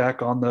you look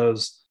back on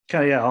those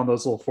on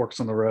those little forks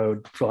on the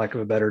road, for lack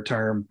of a better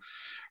term,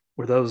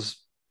 were those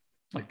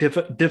like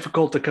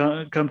difficult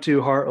to come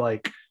to, hard,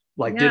 like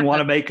Yeah. didn't want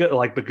to make it,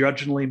 like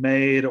begrudgingly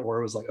made, or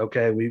it was like,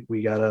 okay,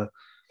 we gotta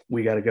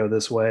go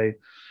this way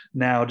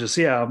now? Just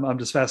I'm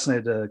just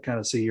fascinated to kind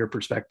of see your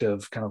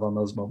perspective kind of on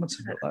those moments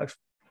in your life.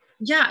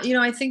 Yeah.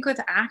 I think with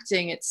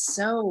acting, it's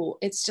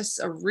just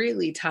a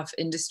really tough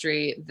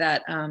industry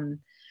that,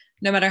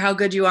 no matter how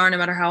good you are, no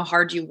matter how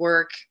hard you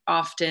work,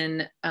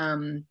 often,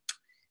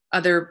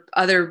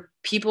 other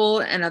people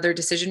and other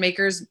decision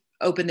makers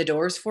open the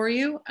doors for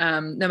you.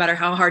 No matter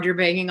how hard you're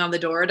banging on the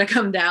door to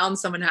come down,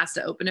 someone has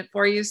to open it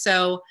for you.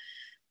 So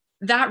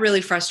that really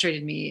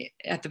frustrated me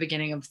at the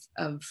beginning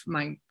of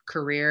my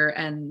career.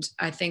 And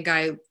I think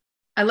I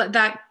let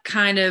that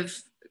kind of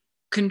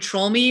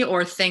control me,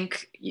 or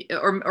think,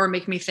 or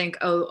make me think,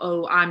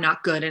 oh, I'm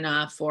not good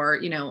enough, or,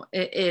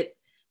 it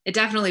it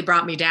definitely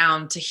brought me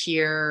down to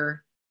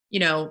hear, you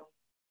know,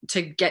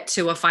 to get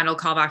to a final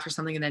callback for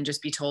something and then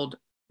just be told,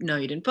 no,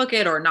 you didn't book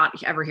it, or not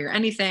ever hear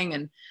anything.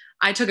 And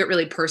I took it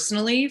really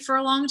personally for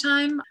a long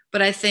time.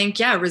 But I think,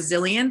 yeah,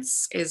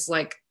 resilience is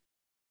like,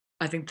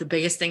 I think the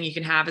biggest thing you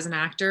can have as an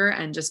actor,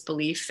 and just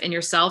belief in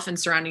yourself and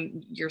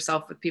surrounding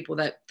yourself with people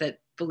that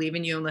believe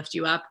in you and lift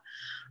you up.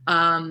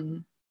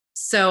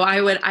 So I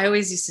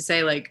always used to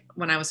say, like,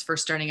 when I was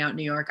first starting out in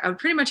New York, I would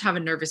pretty much have a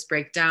nervous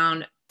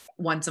breakdown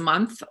once a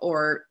month,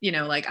 or, you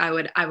know, like I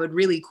would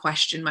really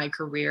question my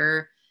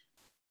career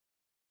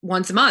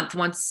once a month,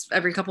 once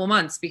every couple of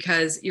months,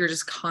 because you're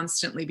just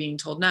constantly being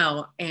told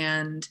no.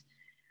 And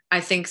I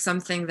think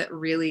something that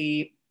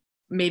really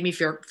made me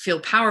feel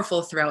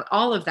powerful throughout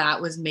all of that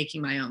was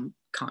making my own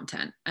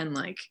content, and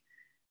like,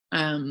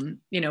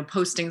 you know,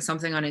 posting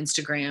something on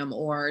Instagram,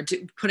 or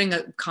putting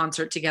a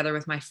concert together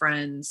with my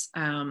friends.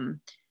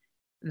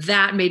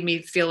 That made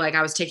me feel like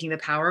I was taking the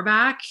power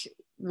back,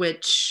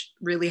 which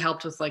really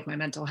helped with like my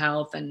mental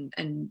health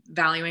and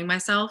valuing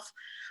myself.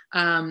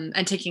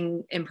 And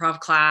taking improv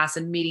class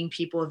and meeting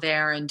people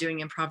there and doing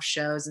improv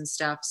shows and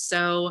stuff.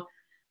 So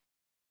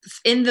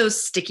in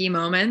those sticky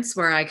moments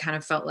where I kind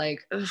of felt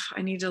like,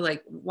 I need to,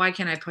 like, why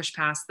can't I push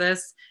past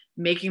this?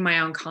 Making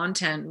my own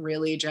content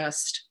really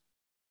just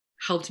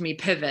helped me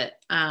pivot.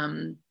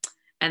 And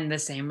the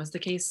same was the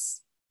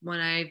case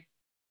when I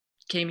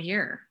came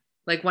here.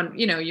 Like, when,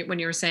 you know, when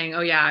you were saying,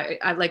 oh yeah,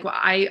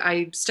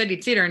 I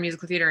studied theater and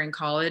musical theater in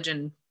college,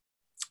 and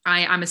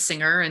I'm a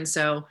singer. And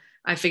so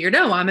I figured,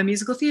 oh, I'm a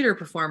musical theater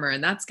performer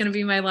and that's going to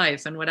be my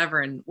life and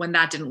whatever. And when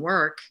that didn't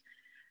work,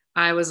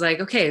 I was like,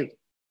 okay,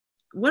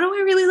 what do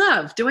I really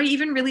love? Do I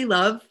even really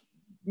love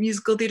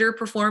musical theater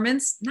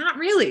performance? Not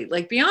really.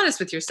 Like, be honest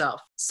with yourself.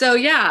 So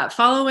yeah,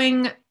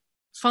 following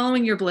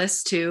your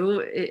bliss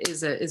too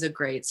is a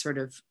great sort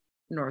of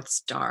North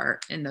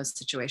Star in those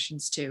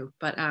situations too.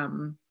 But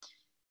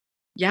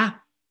yeah,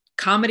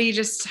 comedy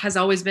just has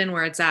always been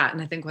where it's at.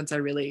 And I think once I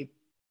really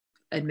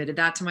admitted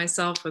that to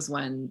myself was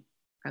when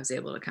I was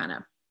able to kind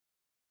of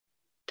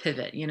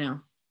pivot, you know,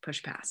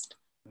 push past.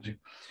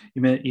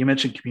 You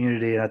mentioned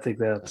community, and I think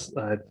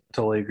I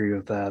totally agree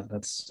with that.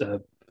 That's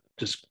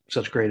just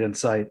such great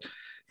insight.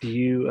 Do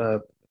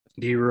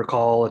you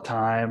recall a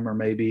time, or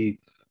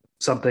maybe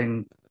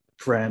something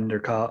friend or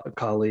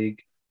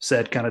colleague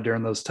said kind of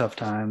during those tough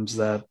times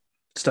that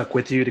stuck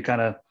with you to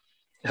kind of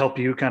help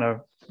you kind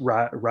of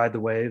ride the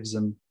waves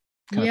and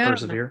kind of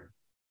persevere?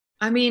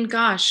 I mean,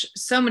 gosh,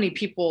 so many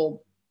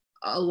people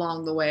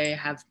along the way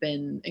have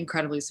been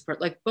incredibly supportive.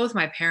 Like, both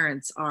my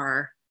parents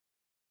are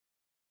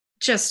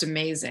just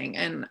amazing.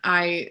 And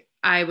I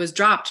was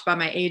dropped by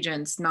my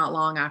agents not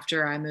long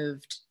after I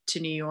moved to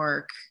New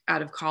York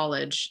out of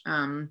college.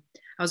 I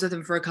was with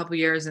them for a couple of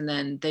years, and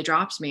then they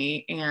dropped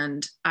me,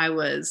 and I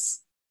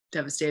was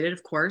devastated,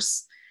 of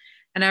course.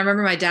 And I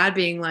remember my dad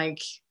being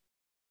like,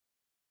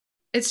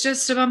 it's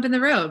just a bump in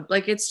the road.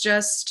 Like, it's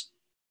just,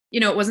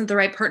 you know, it wasn't the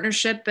right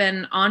partnership,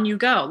 and on you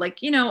go.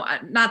 Like, you know,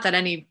 not that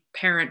any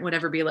parent would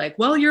ever be like,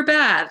 well, you're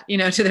bad, you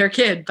know, to their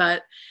kid,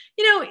 but,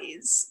 you know,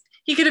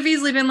 he could have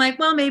easily been like,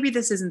 well, maybe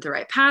this isn't the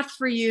right path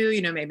for you.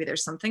 You know, maybe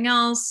there's something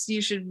else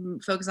you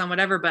should focus on,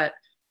 whatever. But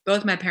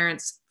both my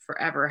parents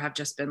forever have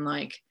just been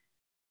like,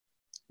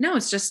 no,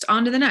 it's just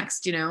on to the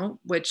next, you know,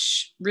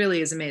 which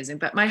really is amazing.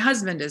 But my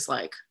husband is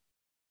like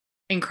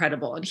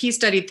incredible. And he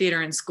studied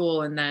theater in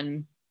school. And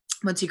then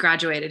once he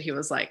graduated, he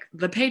was like,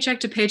 the paycheck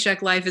to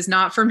paycheck life is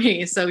not for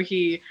me. So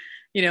he,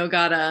 you know,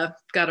 got a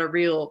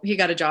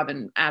job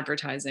in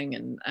advertising,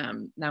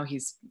 and now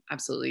he's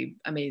absolutely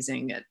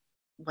amazing at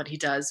what he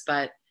does.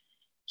 But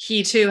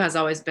he too has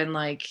always been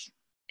like,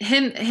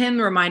 him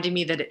reminding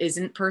me that it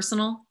isn't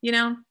personal, you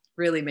know,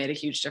 really made a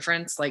huge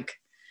difference. Like,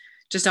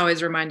 just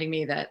always reminding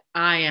me that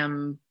I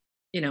am,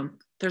 you know,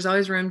 there's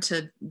always room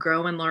to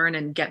grow and learn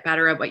and get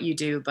better at what you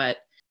do. But,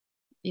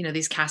 you know,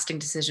 these casting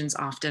decisions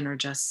often are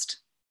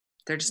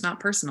they're just not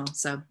personal.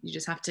 So you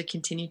just have to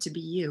continue to be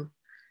you,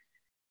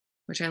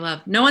 which I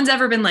love. No one's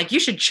ever been like, you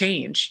should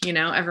change, you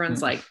know,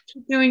 everyone's like,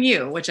 keep doing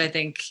you, which I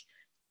think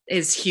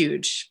is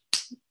huge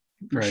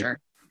for sure.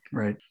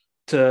 Right.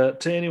 To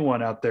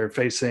anyone out there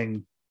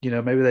facing, you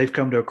know, maybe they've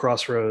come to a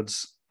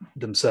crossroads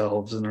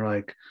themselves and they're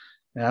like,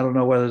 I don't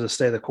know whether to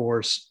stay the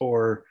course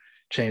or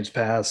change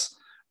paths.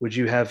 Would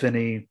you have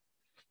any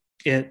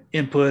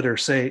input or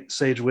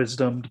sage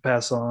wisdom to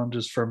pass on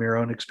just from your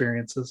own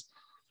experiences?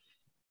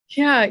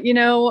 Yeah, you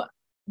know,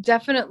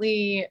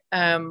 definitely,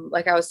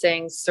 like I was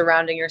saying,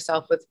 surrounding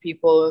yourself with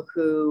people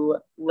who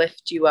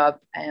lift you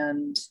up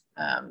and,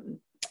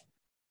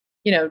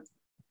 you know,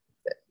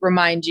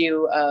 remind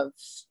you of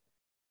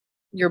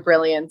your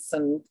brilliance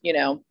and, you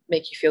know,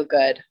 make you feel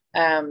good.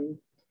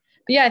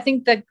 But yeah, I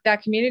think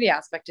that community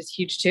aspect is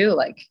huge too.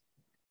 Like,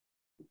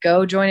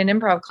 go join an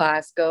improv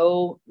class,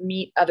 go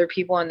meet other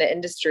people in the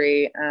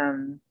industry.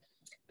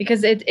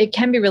 Because it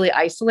can be really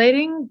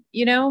isolating,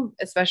 you know,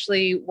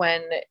 especially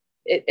when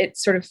it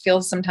sort of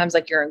feels sometimes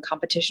like you're in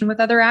competition with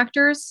other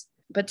actors.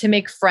 But to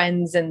make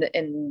friends in the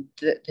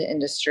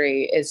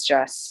industry is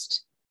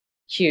just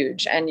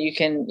huge. And you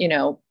can, you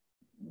know,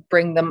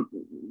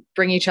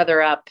 bring each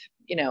other up.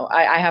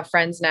 I have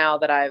friends now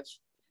that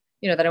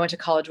that I went to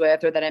college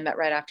with, or that I met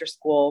right after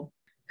school,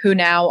 who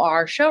now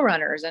are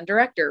showrunners and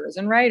directors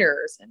and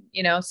writers.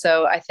 And,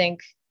 so I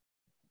think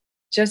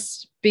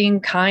just being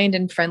kind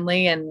and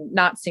friendly and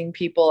not seeing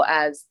people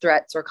as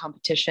threats or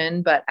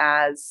competition, but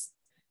as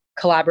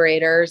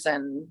collaborators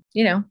and,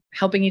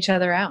 helping each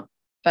other out.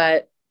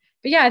 But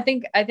yeah, I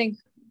think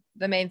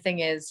the main thing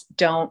is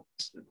don't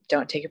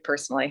take it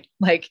personally.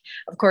 Like,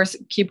 of course,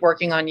 keep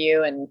working on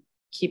you and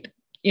keep,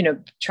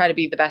 try to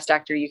be the best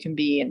actor you can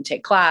be and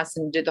take class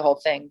and do the whole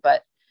thing.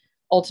 But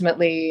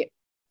ultimately,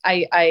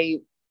 I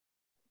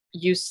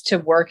used to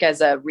work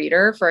as a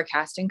reader for a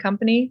casting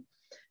company.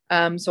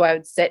 So I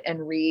would sit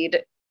and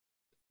read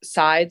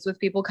sides with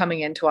people coming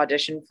in to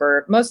audition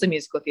for mostly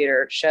musical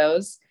theater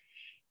shows.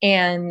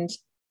 And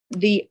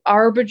the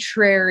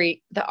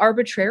arbitrariness,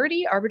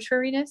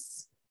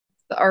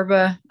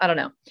 I don't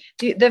know.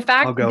 The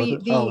fact, I'll go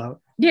with it.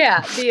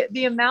 Yeah,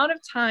 the amount of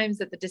times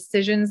that the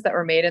decisions that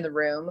were made in the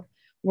room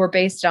were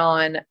based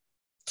on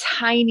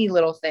tiny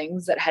little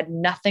things that had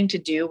nothing to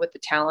do with the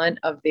talent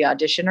of the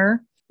auditioner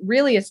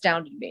really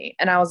astounded me.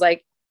 And I was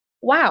like,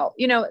 wow,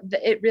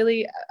 it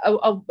really,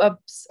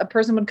 a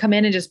person would come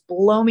in and just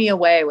blow me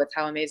away with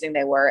how amazing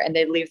they were. And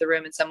they'd leave the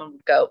room and someone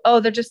would go, oh,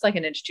 they're just like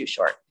an inch too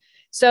short.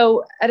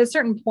 So at a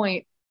certain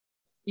point,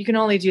 you can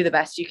only do the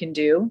best you can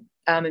do,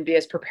 and be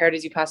as prepared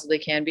as you possibly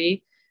can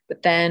be,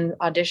 but then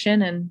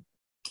audition and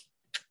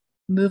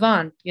move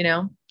on,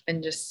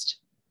 and just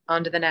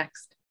on to the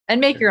next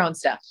and make your own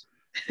stuff.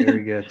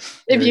 Very good.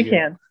 If you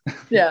can.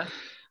 Yeah.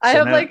 I So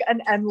have now, like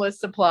an endless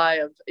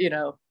supply of,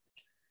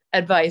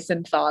 advice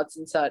and thoughts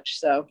and such.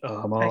 So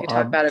I could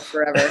talk about it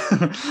forever.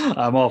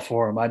 I'm all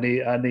for them. I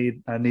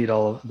need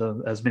all of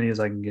them, as many as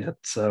I can get.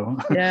 So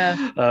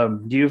yeah.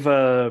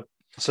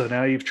 So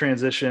now you've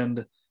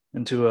transitioned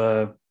into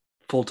a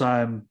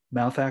full-time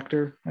mouth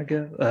actor, I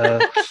guess.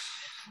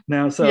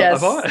 Now, so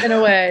yes, in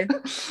a way.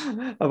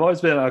 I've always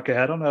been okay.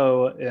 I don't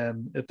know,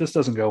 and if this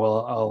doesn't go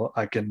well,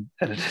 I can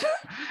edit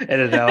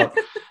it out.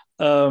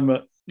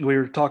 We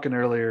were talking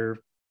earlier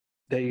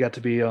that you got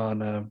to be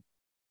on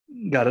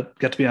got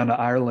to be on the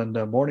Ireland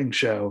morning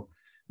show,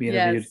 be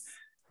interviewed, yes.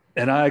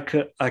 and I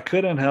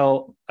couldn't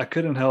help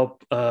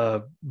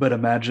but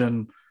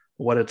imagine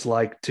what it's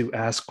like to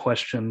ask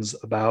questions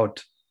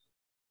about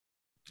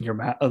your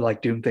mouth,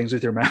 like doing things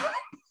with your mouth.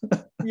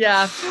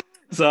 Yeah.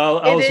 So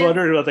I was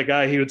wondering about the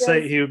guy. He would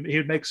say he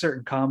would make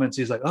certain comments.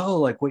 He's like, "Oh,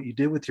 like what you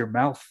did with your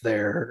mouth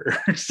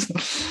there."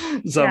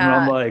 So yeah.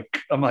 I'm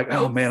like,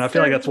 oh man, I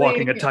feel like that's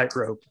walking a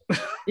tightrope.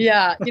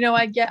 Yeah,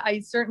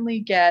 I certainly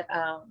get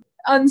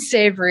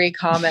unsavory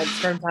comments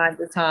from time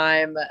to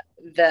time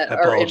that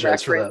are in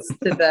reference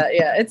to the.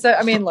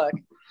 Yeah, look,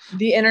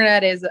 the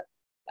internet is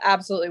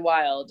absolutely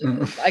wild.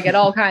 I get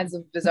all kinds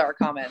of bizarre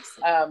comments.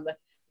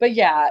 But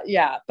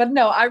yeah. But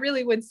no, I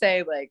really would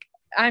say, like,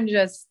 I'm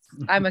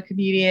a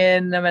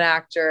comedian, I'm an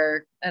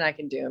actor, and I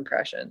can do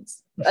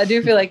impressions. I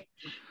do feel like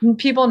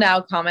people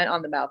now comment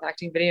on the mouth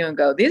acting video and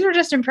go, these are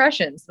just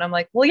impressions. And I'm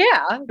like, well,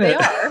 yeah, they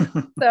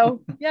are.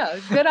 So yeah,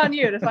 good on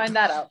you to find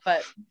that out.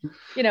 But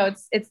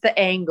it's the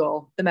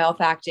angle, the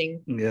mouth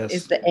acting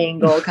is the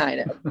angle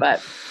kind of,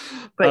 but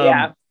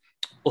yeah.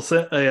 Well,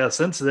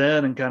 since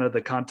then, and kind of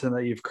the content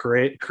that you've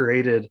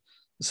created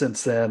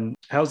since then,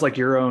 how's like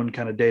your own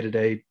kind of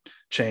day-to-day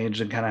change,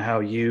 and kind of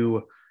how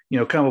you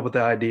come up with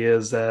the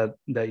ideas that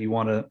you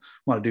want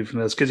to do from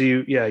this? Because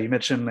you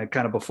mentioned that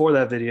kind of before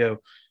that video,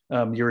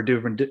 you were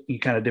doing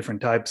kind of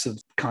different types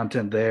of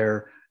content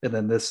there, and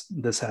then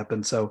this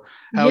happened. So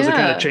how has it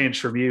kind of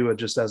changed from you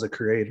just as a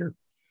creator?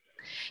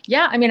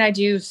 Yeah, I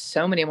do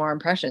so many more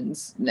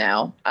impressions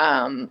now.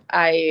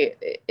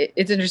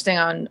 It's interesting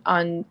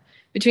on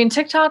between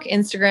TikTok,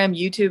 Instagram,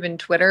 YouTube, and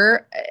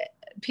Twitter,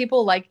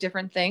 people like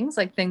different things.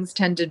 Like, things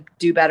tend to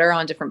do better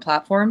on different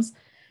platforms.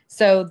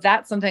 So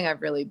that's something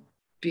I've really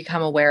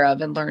become aware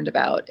of and learned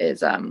about,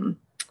 is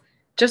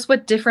just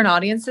what different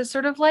audiences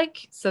sort of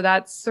like. So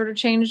that's sort of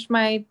changed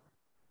my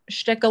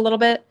shtick a little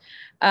bit.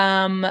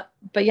 But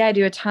yeah, I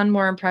do a ton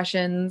more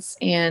impressions,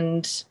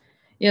 and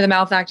the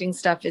mouth acting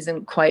stuff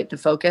isn't quite the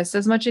focus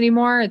as much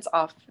anymore. It's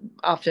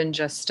often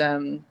just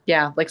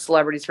like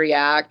celebrities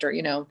react,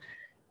 or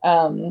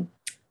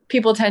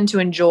people tend to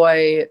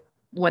enjoy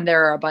when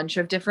there are a bunch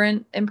of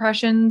different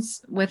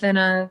impressions within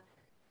a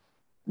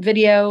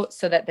video,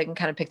 so that they can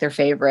kind of pick their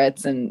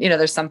favorites, and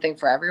there's something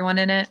for everyone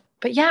in it.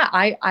 But yeah,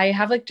 I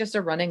have like just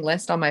a running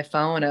list on my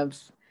phone of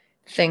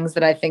things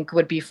that I think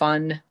would be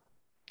fun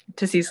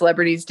to see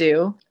celebrities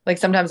do. Like,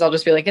 sometimes I'll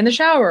just be like in the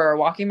shower or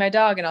walking my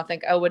dog, and I'll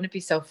think, oh, wouldn't it be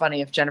so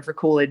funny if Jennifer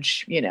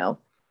Coolidge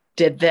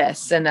did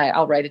this, and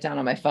I'll write it down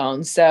on my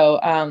phone. So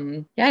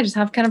I just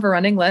have kind of a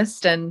running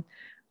list, and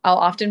I'll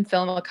often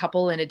film a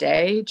couple in a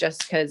day,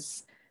 just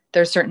because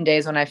there's certain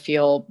days when I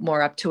feel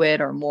more up to it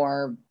or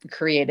more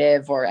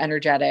creative or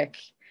energetic.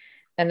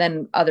 And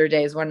then other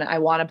days when I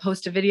want to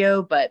post a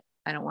video, but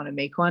I don't want to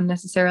make one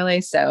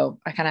necessarily. So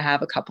I kind of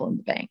have a couple in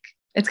the bank.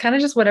 It's kind of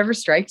just whatever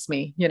strikes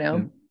me,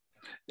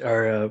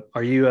 Are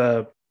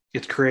you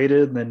it's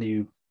created and then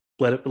you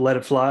let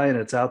it fly and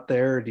it's out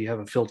there? Or do you have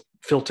a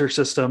filter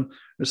system?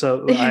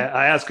 So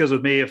I ask because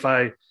with me, if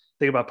I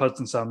think about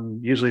posting something,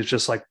 usually it's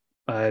just like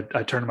I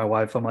turn to my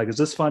wife. I'm like, "Is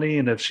this funny?"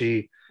 And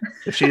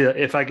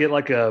if I get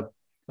like a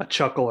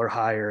chuckle or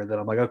higher, then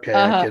I'm like, "Okay,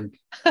 I can.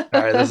 All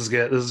right, this is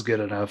good. This is good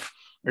enough."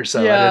 Or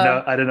so.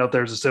 Yeah. I didn't know if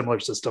there's a similar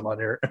system on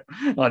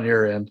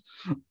your end.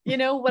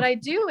 What I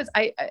do is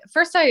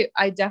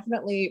I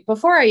definitely,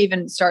 before I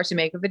even start to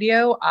make a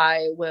video,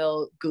 I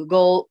will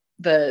Google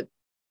the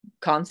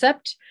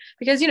concept,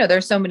 because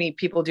there's so many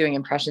people doing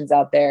impressions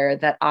out there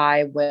that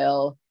I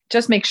will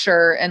just make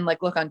sure and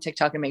like look on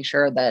TikTok and make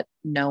sure that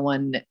no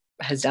one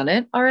has done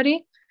it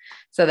already,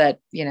 so that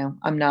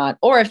I'm not,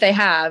 or if they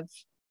have,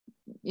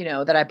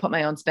 that I put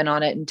my own spin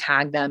on it and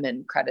tag them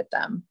and credit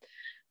them.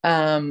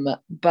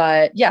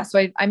 But yeah,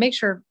 so I make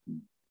sure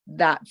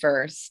that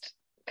first,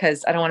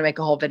 because I don't want to make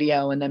a whole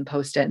video and then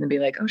post it and then be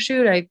like, oh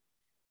shoot, I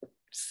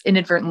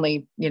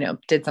inadvertently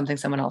did something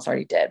someone else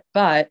already did.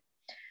 But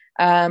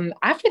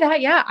after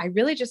that, yeah, I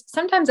really just,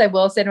 sometimes I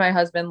will say to my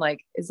husband, like,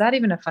 is that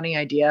even a funny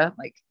idea?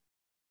 Like,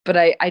 but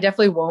I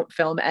definitely won't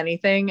film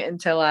anything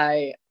until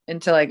I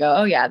go,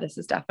 oh yeah, this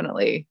is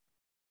definitely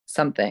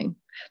something.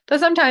 Though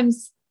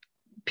sometimes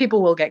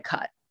people will get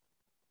cut,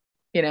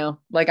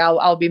 like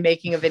I'll be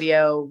making a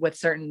video with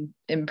certain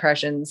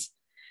impressions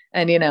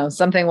and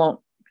something won't,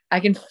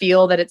 I can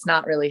feel that it's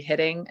not really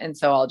hitting. And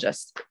so I'll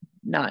just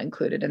not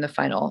include it in the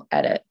final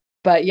edit.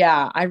 But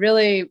yeah,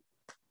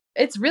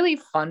 it's really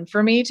fun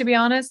for me, to be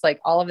honest. Like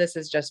all of this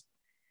is just,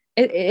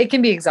 it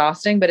can be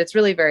exhausting, but it's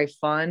really very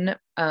fun.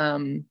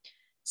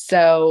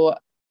 So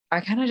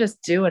I kind of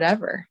just do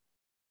whatever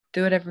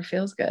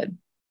feels good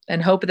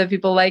and hope that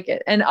people like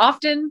it. And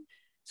often,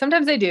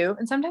 sometimes they do,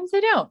 and sometimes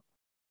they don't.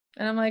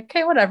 And I'm like,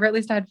 okay, whatever. At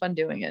least I had fun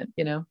doing it,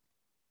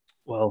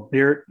 Well,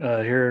 here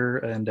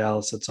in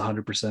Dallas, it's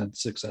 100%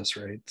 success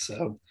rate.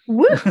 So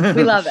woo,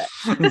 we love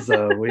it.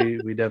 So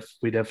we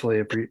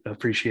definitely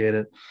appreciate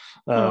it.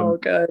 Oh,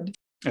 good.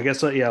 I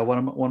guess yeah.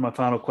 One of my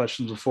final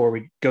questions before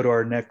we go to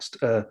our next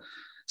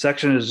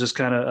section is just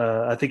kind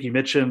of I think you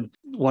mentioned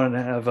wanting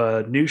to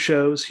have new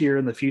shows here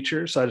in the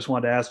future. So I just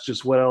wanted to ask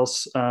just what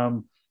else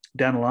down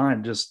the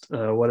line. Just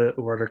what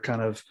are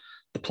kind of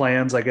the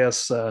plans? I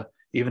guess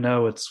even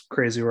though it's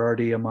crazy, we're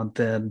already a month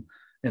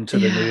into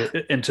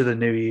the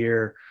new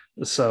year.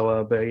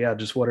 So, but yeah,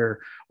 just what are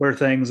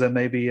things that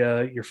maybe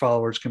your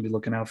followers can be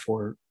looking out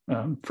for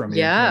from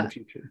you in the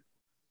future?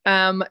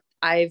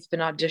 I've been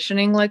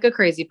auditioning like a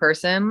crazy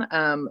person.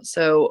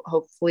 So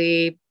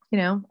hopefully,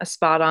 a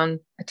spot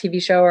on a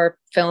TV show or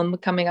film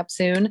coming up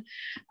soon.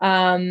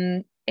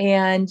 And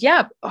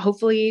yeah,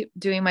 hopefully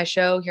doing my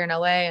show here in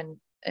LA and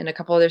in a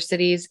couple other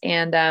cities.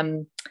 And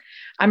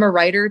I'm a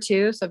writer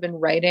too. So I've been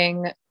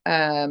writing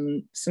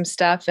some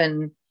stuff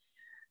and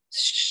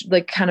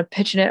like kind of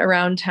pitching it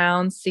around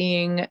town,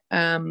 seeing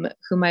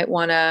who might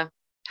want to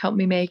help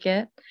me make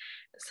it.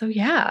 So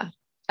yeah,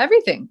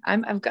 everything.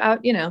 I've got,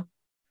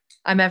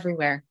 I'm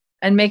everywhere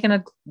and making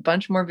a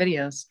bunch more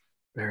videos.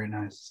 Very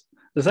nice.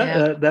 Does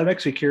that that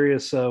makes me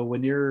curious?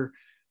 When you're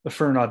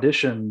for an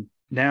audition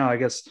now, I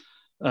guess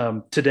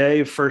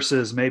today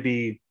versus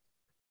maybe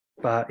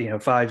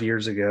 5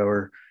 years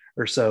ago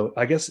or so,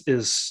 I guess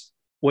is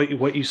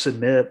what you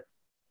submit.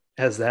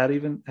 Has that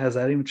even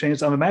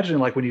changed? I'm imagining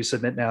like when you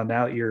submit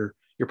now you're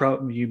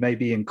probably, you may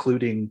be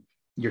including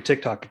your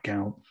TikTok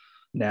account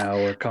now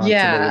or content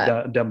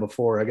that you've done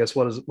before. I guess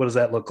what does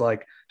that look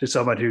like to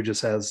someone who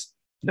just has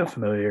no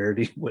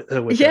familiarity with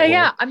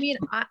yeah. I mean,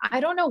 I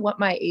don't know what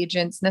my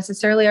agents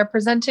necessarily are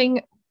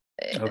presenting.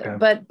 Okay.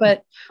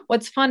 But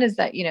what's fun is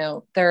that,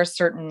 there are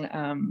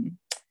certain,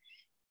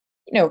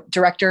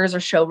 directors or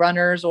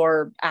showrunners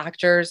or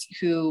actors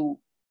who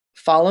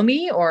follow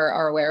me or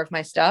are aware of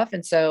my stuff.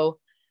 And so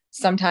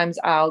sometimes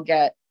I'll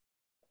get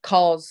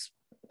calls,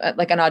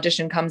 like an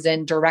audition comes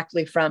in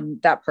directly from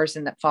that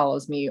person that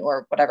follows me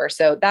or whatever.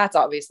 So that's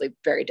obviously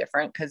very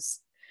different,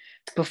 because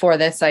before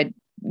this,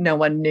 no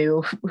one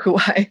knew who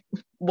I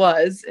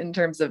was in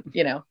terms of,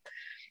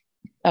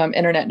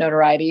 internet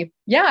notoriety.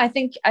 Yeah, I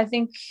think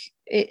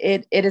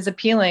it is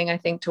appealing, I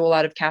think, to a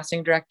lot of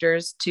casting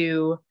directors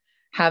to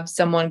have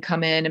someone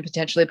come in and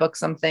potentially book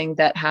something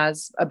that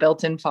has a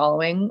built-in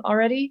following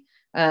already.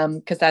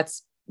 Because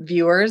that's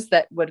viewers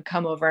that would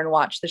come over and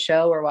watch the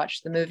show or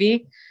watch the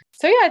movie.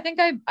 So yeah, I think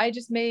I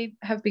just may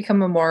have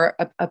become a more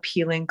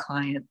appealing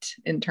client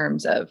in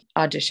terms of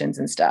auditions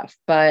and stuff.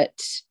 But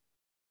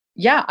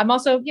yeah, I'm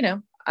also,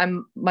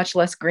 I'm much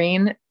less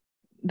green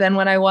than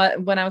when I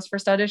was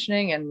first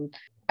auditioning, and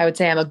I would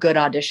say I'm a good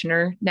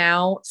auditioner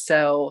now.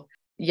 So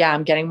yeah,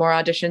 I'm getting more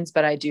auditions,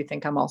 but I do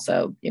think I'm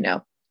also,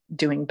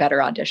 doing better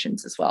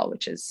auditions as well,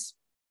 which is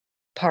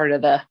part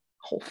of the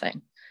whole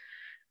thing.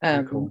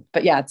 Cool.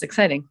 But yeah, it's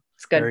exciting.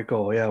 It's good. Very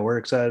cool. Yeah, we're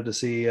excited to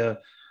see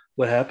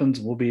what happens.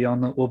 We'll be on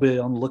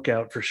the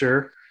lookout for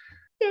sure.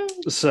 Yay.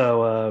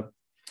 So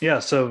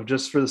so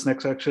just for this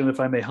next section, if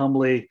I may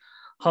humbly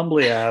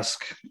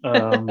ask,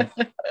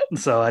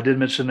 so I did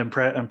mention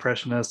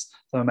impressionists.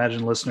 So I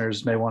imagine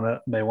listeners may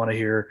want to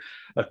hear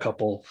a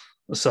couple.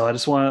 So I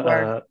just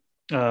want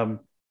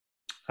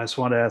I just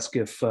want to ask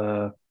if,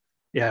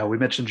 we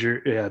mentioned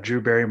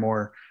Drew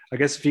Barrymore. I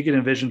guess if you could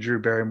envision Drew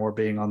Barrymore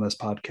being on this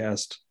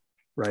podcast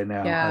right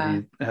now,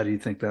 Yeah. how do you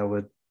think that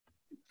would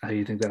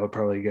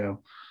probably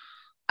go?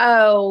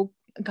 Oh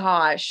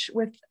gosh,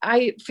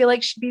 I feel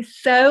like she'd be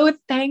so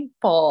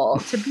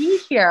thankful to be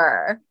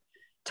here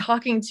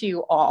talking to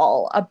you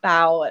all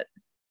about,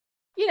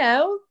 you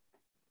know,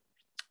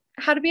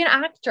 how to be an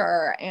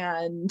actor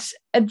and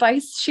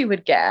advice she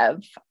would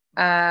give.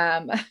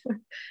 And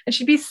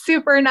she'd be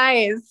super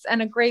nice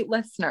and a great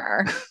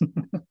listener.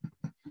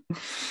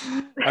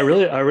 I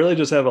really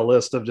just have a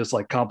list of just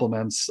like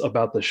compliments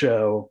about the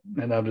show,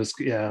 and I just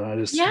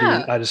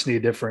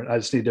need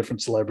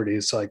different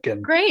celebrities so I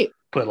can great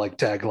put like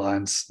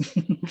taglines.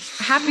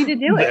 Happy to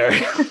do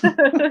it.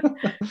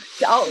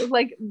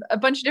 Like a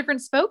bunch of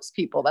different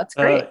spokespeople. That's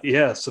great.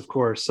 Yes, of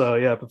course. So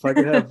yeah,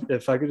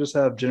 if I could just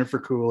have Jennifer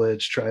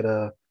Coolidge try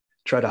to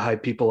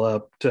hype people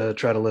up to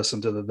try to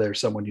listen to the There's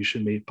Someone You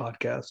Should Meet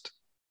podcast.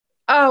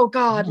 Oh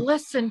God,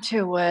 listen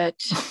to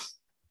it.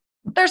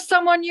 There's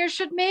someone you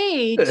should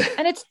meet,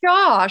 and it's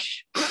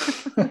Josh.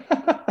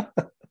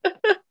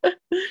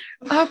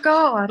 Oh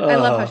God, I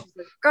love how she's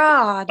like,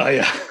 God.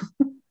 Yeah.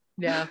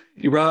 Yeah.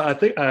 I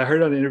think I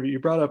heard on an interview you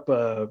brought up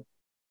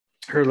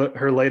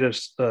her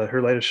latest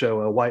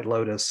show, White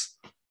Lotus,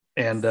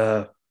 and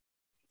it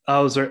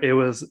was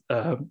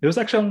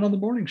actually on the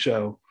morning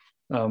show.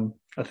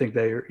 I think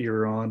you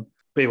were on.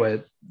 But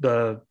anyway,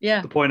 the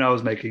point I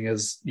was making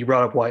is you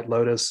brought up White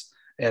Lotus,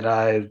 and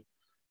I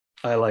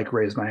like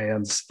raised my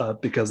hands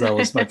because that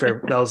was my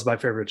favorite. That was my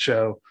favorite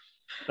show.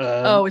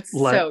 It's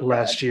so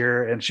last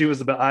year, and she was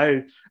the best.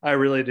 I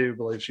really do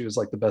believe she was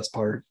like the best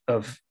part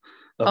of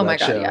oh my that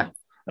God,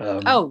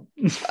 show.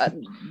 Yeah.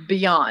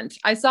 Beyond.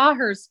 I saw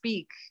her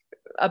speak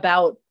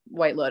about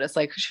White Lotus.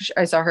 Like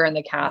I saw her in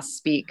the cast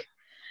speak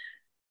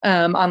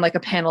on like a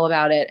panel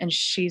about it, and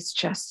she's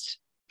just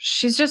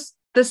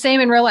the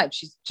same in real life.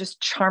 She's just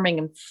charming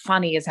and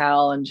funny as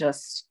hell, and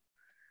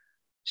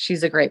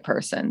she's a great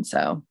person.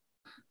 So.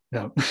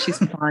 No. She's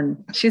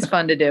fun. She's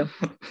fun to do.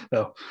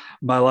 No,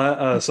 my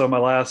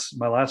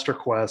last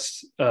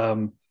request,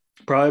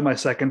 probably my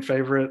second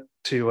favorite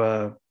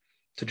to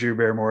Drew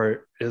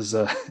Barrymore is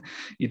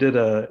you did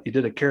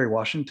a Kerry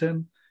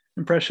Washington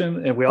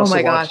impression, and we also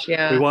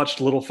we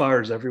watched Little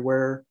Fires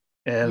Everywhere,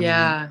 and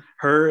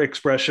her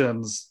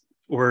expressions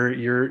were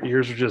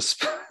yours were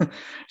just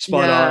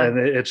spot on, and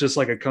it's just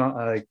like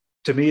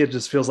to me it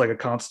just feels like a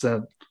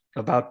constant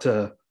about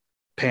to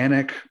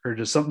panic or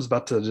just something's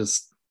about to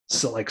just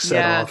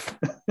set off.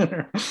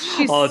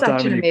 She's all the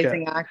such time, an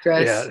amazing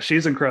actress. Yeah,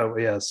 she's incredible.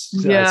 Yes.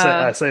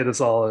 Yeah. I say this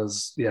all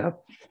as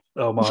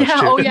homage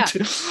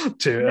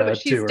to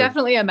she's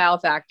definitely a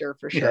mouth actor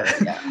for sure.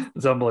 Yeah.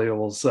 It's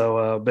unbelievable.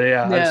 So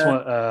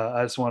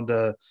I just wanted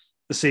to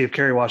see if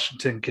Kerry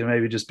Washington can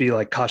maybe just be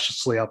like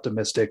cautiously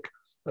optimistic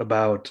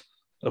about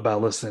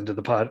listening to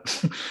the pod.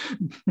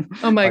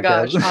 Oh my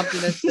gosh,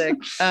 optimistic.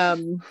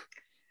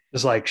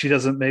 It's like she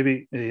doesn't,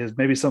 maybe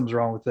something's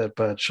wrong with it,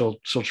 but she'll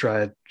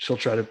try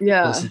to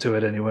listen to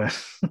it anyway.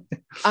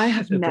 I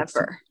have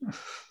never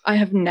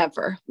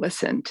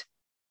listened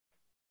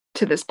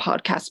to this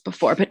podcast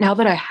before, but now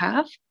that I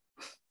have,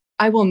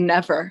 I will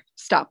never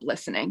stop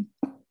listening.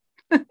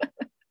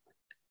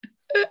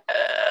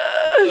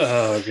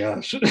 Oh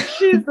gosh,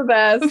 she's the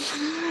best.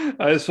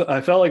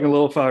 I felt like in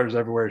Little Fires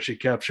Everywhere she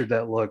captured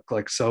that look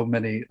like so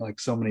many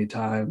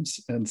times,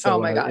 and so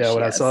when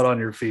I saw it on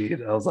your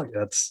feed I was like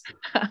that's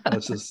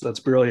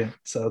brilliant.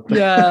 So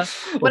yeah.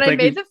 When I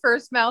made the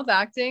first mouth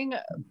acting,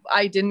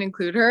 I didn't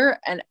include her,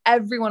 and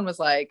everyone was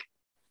like,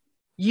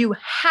 you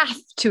have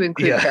to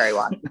include Kerry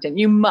Washington.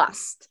 You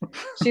must.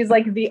 She's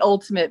like the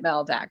ultimate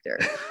mouth actor.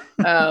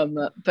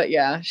 But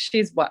yeah,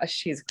 she's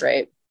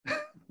great.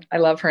 I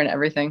love her and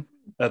everything.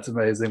 That's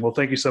amazing. Well,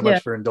 thank you so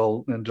much for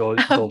indulging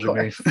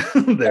me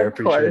there.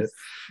 Appreciate it.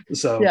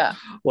 So,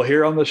 well,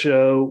 here on the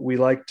show, we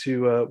like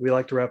to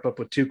wrap up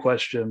with two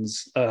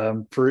questions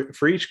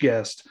for each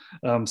guest.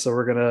 So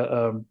we're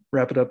gonna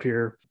wrap it up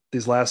here.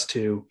 These last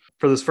two.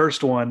 For this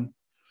first one,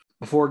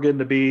 before getting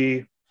to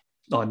be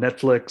on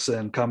Netflix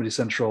and Comedy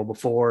Central,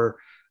 before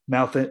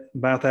mouth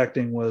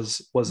acting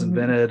was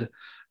invented,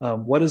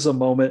 what is a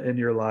moment in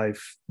your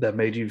life that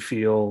made you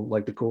feel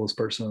like the coolest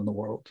person in the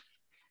world?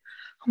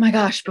 Oh my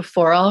gosh,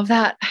 before all of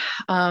that,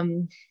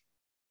 the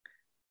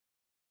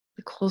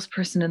coolest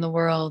person in the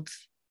world.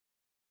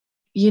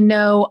 When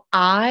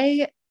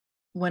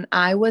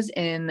I was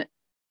in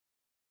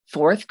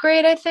 4th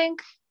grade, I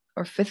think,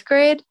 or 5th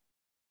grade,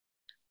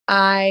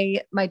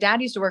 my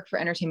dad used to work for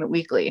Entertainment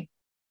Weekly,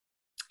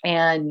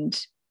 and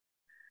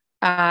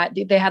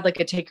they had like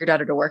a take your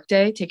kid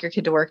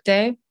to work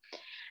day.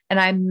 And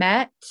I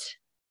met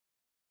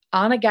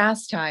Anna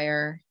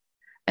Gasteyer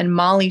and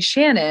Molly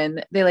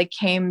Shannon. They like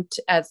came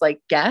as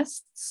like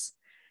guests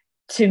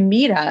to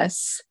meet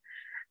us.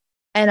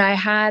 And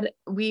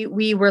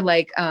we were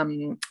like,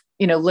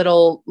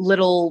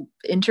 little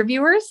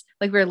interviewers,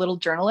 like we were little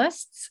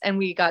journalists, and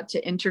we got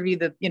to interview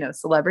the,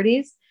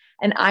 celebrities.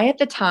 And I, at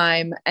the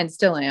time, and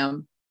still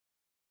am,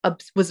 I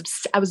was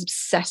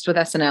obsessed with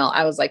SNL.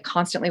 I was like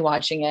constantly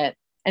watching it,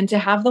 and to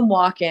have them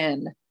walk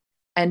in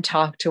and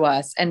talk to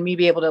us and me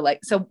be able to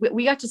like, so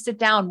we got to sit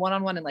down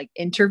one-on-one and like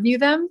interview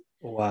them.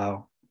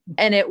 Wow.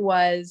 And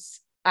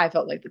I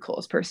felt like the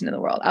coolest person in the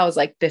world. I was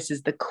like, this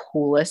is the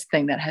coolest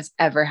thing that has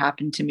ever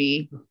happened to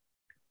me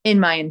in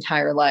my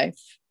entire life.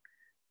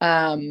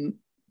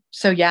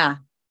 So yeah,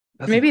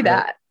 That's maybe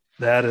incredible.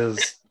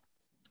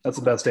 That's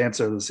the best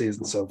answer of the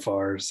season so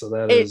far. So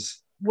it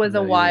was amazing.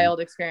 a wild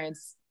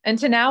experience. And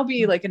to now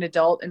be like an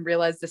adult and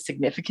realize the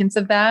significance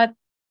of that.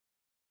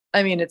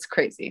 I mean, it's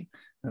crazy.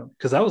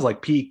 Because that was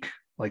like peak,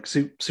 like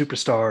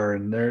Superstar,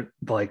 and they're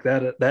like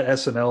that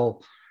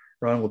SNL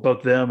run with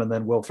both them and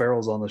then Will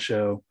Ferrell's on the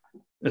show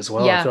as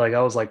well. Yeah. I feel like that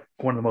was like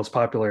one of the most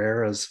popular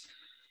eras.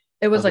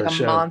 It was like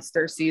a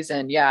monster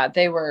season. Yeah,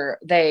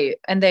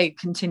 they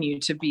continue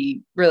to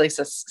be really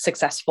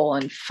successful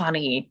and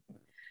funny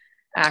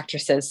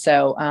actresses.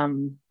 So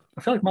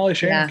I feel like Molly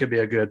Shannon could be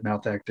a good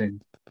mouth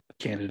acting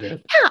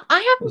candidate. Yeah,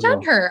 I haven't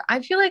done her.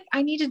 I feel like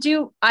I need to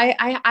do.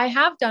 I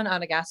have done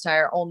Anna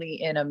Gasteyer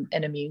only in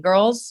a Mean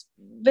Girls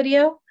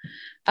video,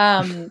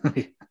 but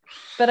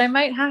I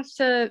might have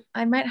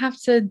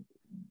to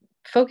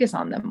focus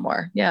on them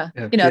more. Yeah,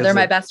 they're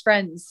my best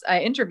friends.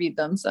 I interviewed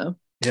them, so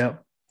yeah.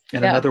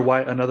 And another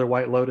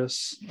White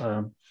Lotus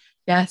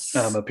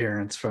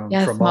appearance from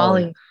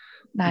Molly.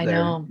 I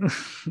know.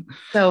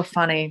 So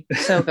funny,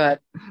 so good.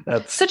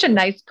 That's such a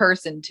nice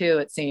person too.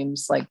 It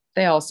seems like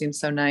they all seem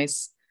so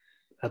nice.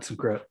 That's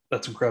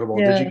incredible.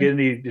 Yeah. Did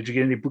you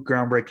get any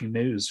groundbreaking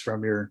news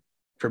from your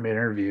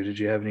interview? Did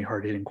you have any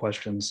hard-hitting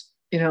questions?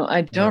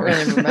 I don't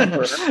really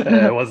remember.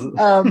 It wasn't.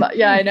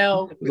 Yeah, I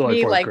know.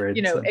 Me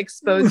grade,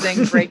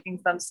 exposing, breaking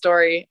some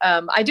story.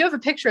 I do have a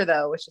picture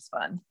though, which is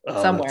fun.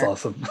 Somewhere.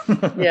 That's awesome.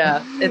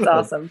 Yeah, it's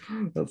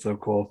awesome. That's so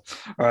cool.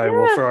 All right.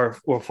 Yeah.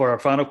 Well, for our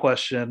final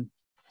question,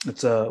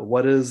 it's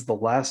what is the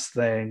last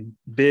thing,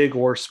 big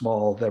or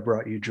small, that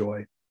brought you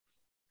joy?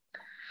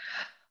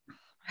 Oh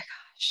my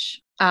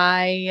gosh.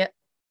 I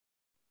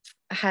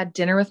had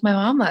dinner with my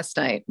mom last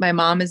night. My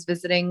mom is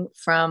visiting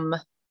from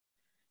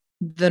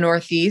the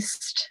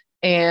Northeast,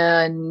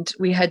 and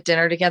we had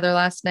dinner together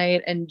last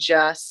night and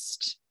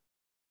just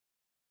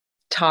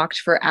talked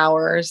for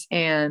hours.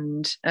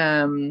 And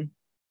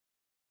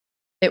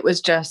it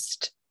was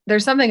just,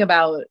 there's something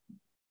about,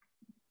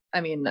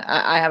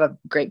 I have a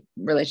great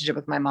relationship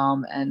with my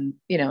mom, and,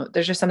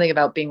 there's just something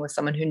about being with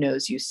someone who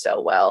knows you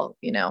so well,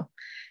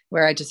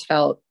 where I just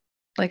felt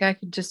like I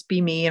could just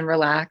be me and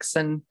relax.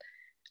 And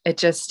it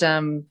just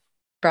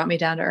brought me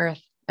down to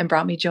earth and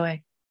brought me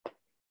joy.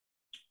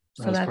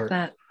 So that's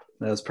that.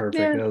 That's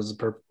perfect. Yeah. That was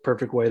a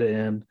perfect way to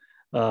end.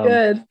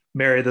 Good.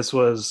 Mary, this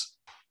was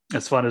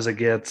as fun as it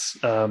gets.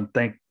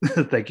 Thank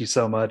you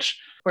so much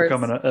for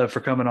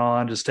coming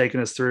on, just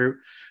taking us through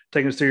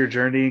your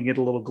journey and get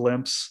a little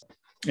glimpse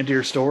into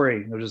your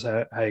story, which is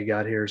how you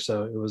got here.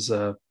 So it was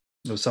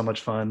so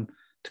much fun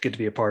to get to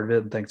be a part of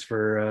it. And thanks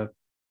for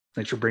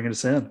bringing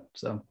us in.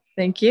 So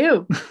thank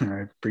you. All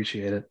right.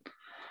 Appreciate it.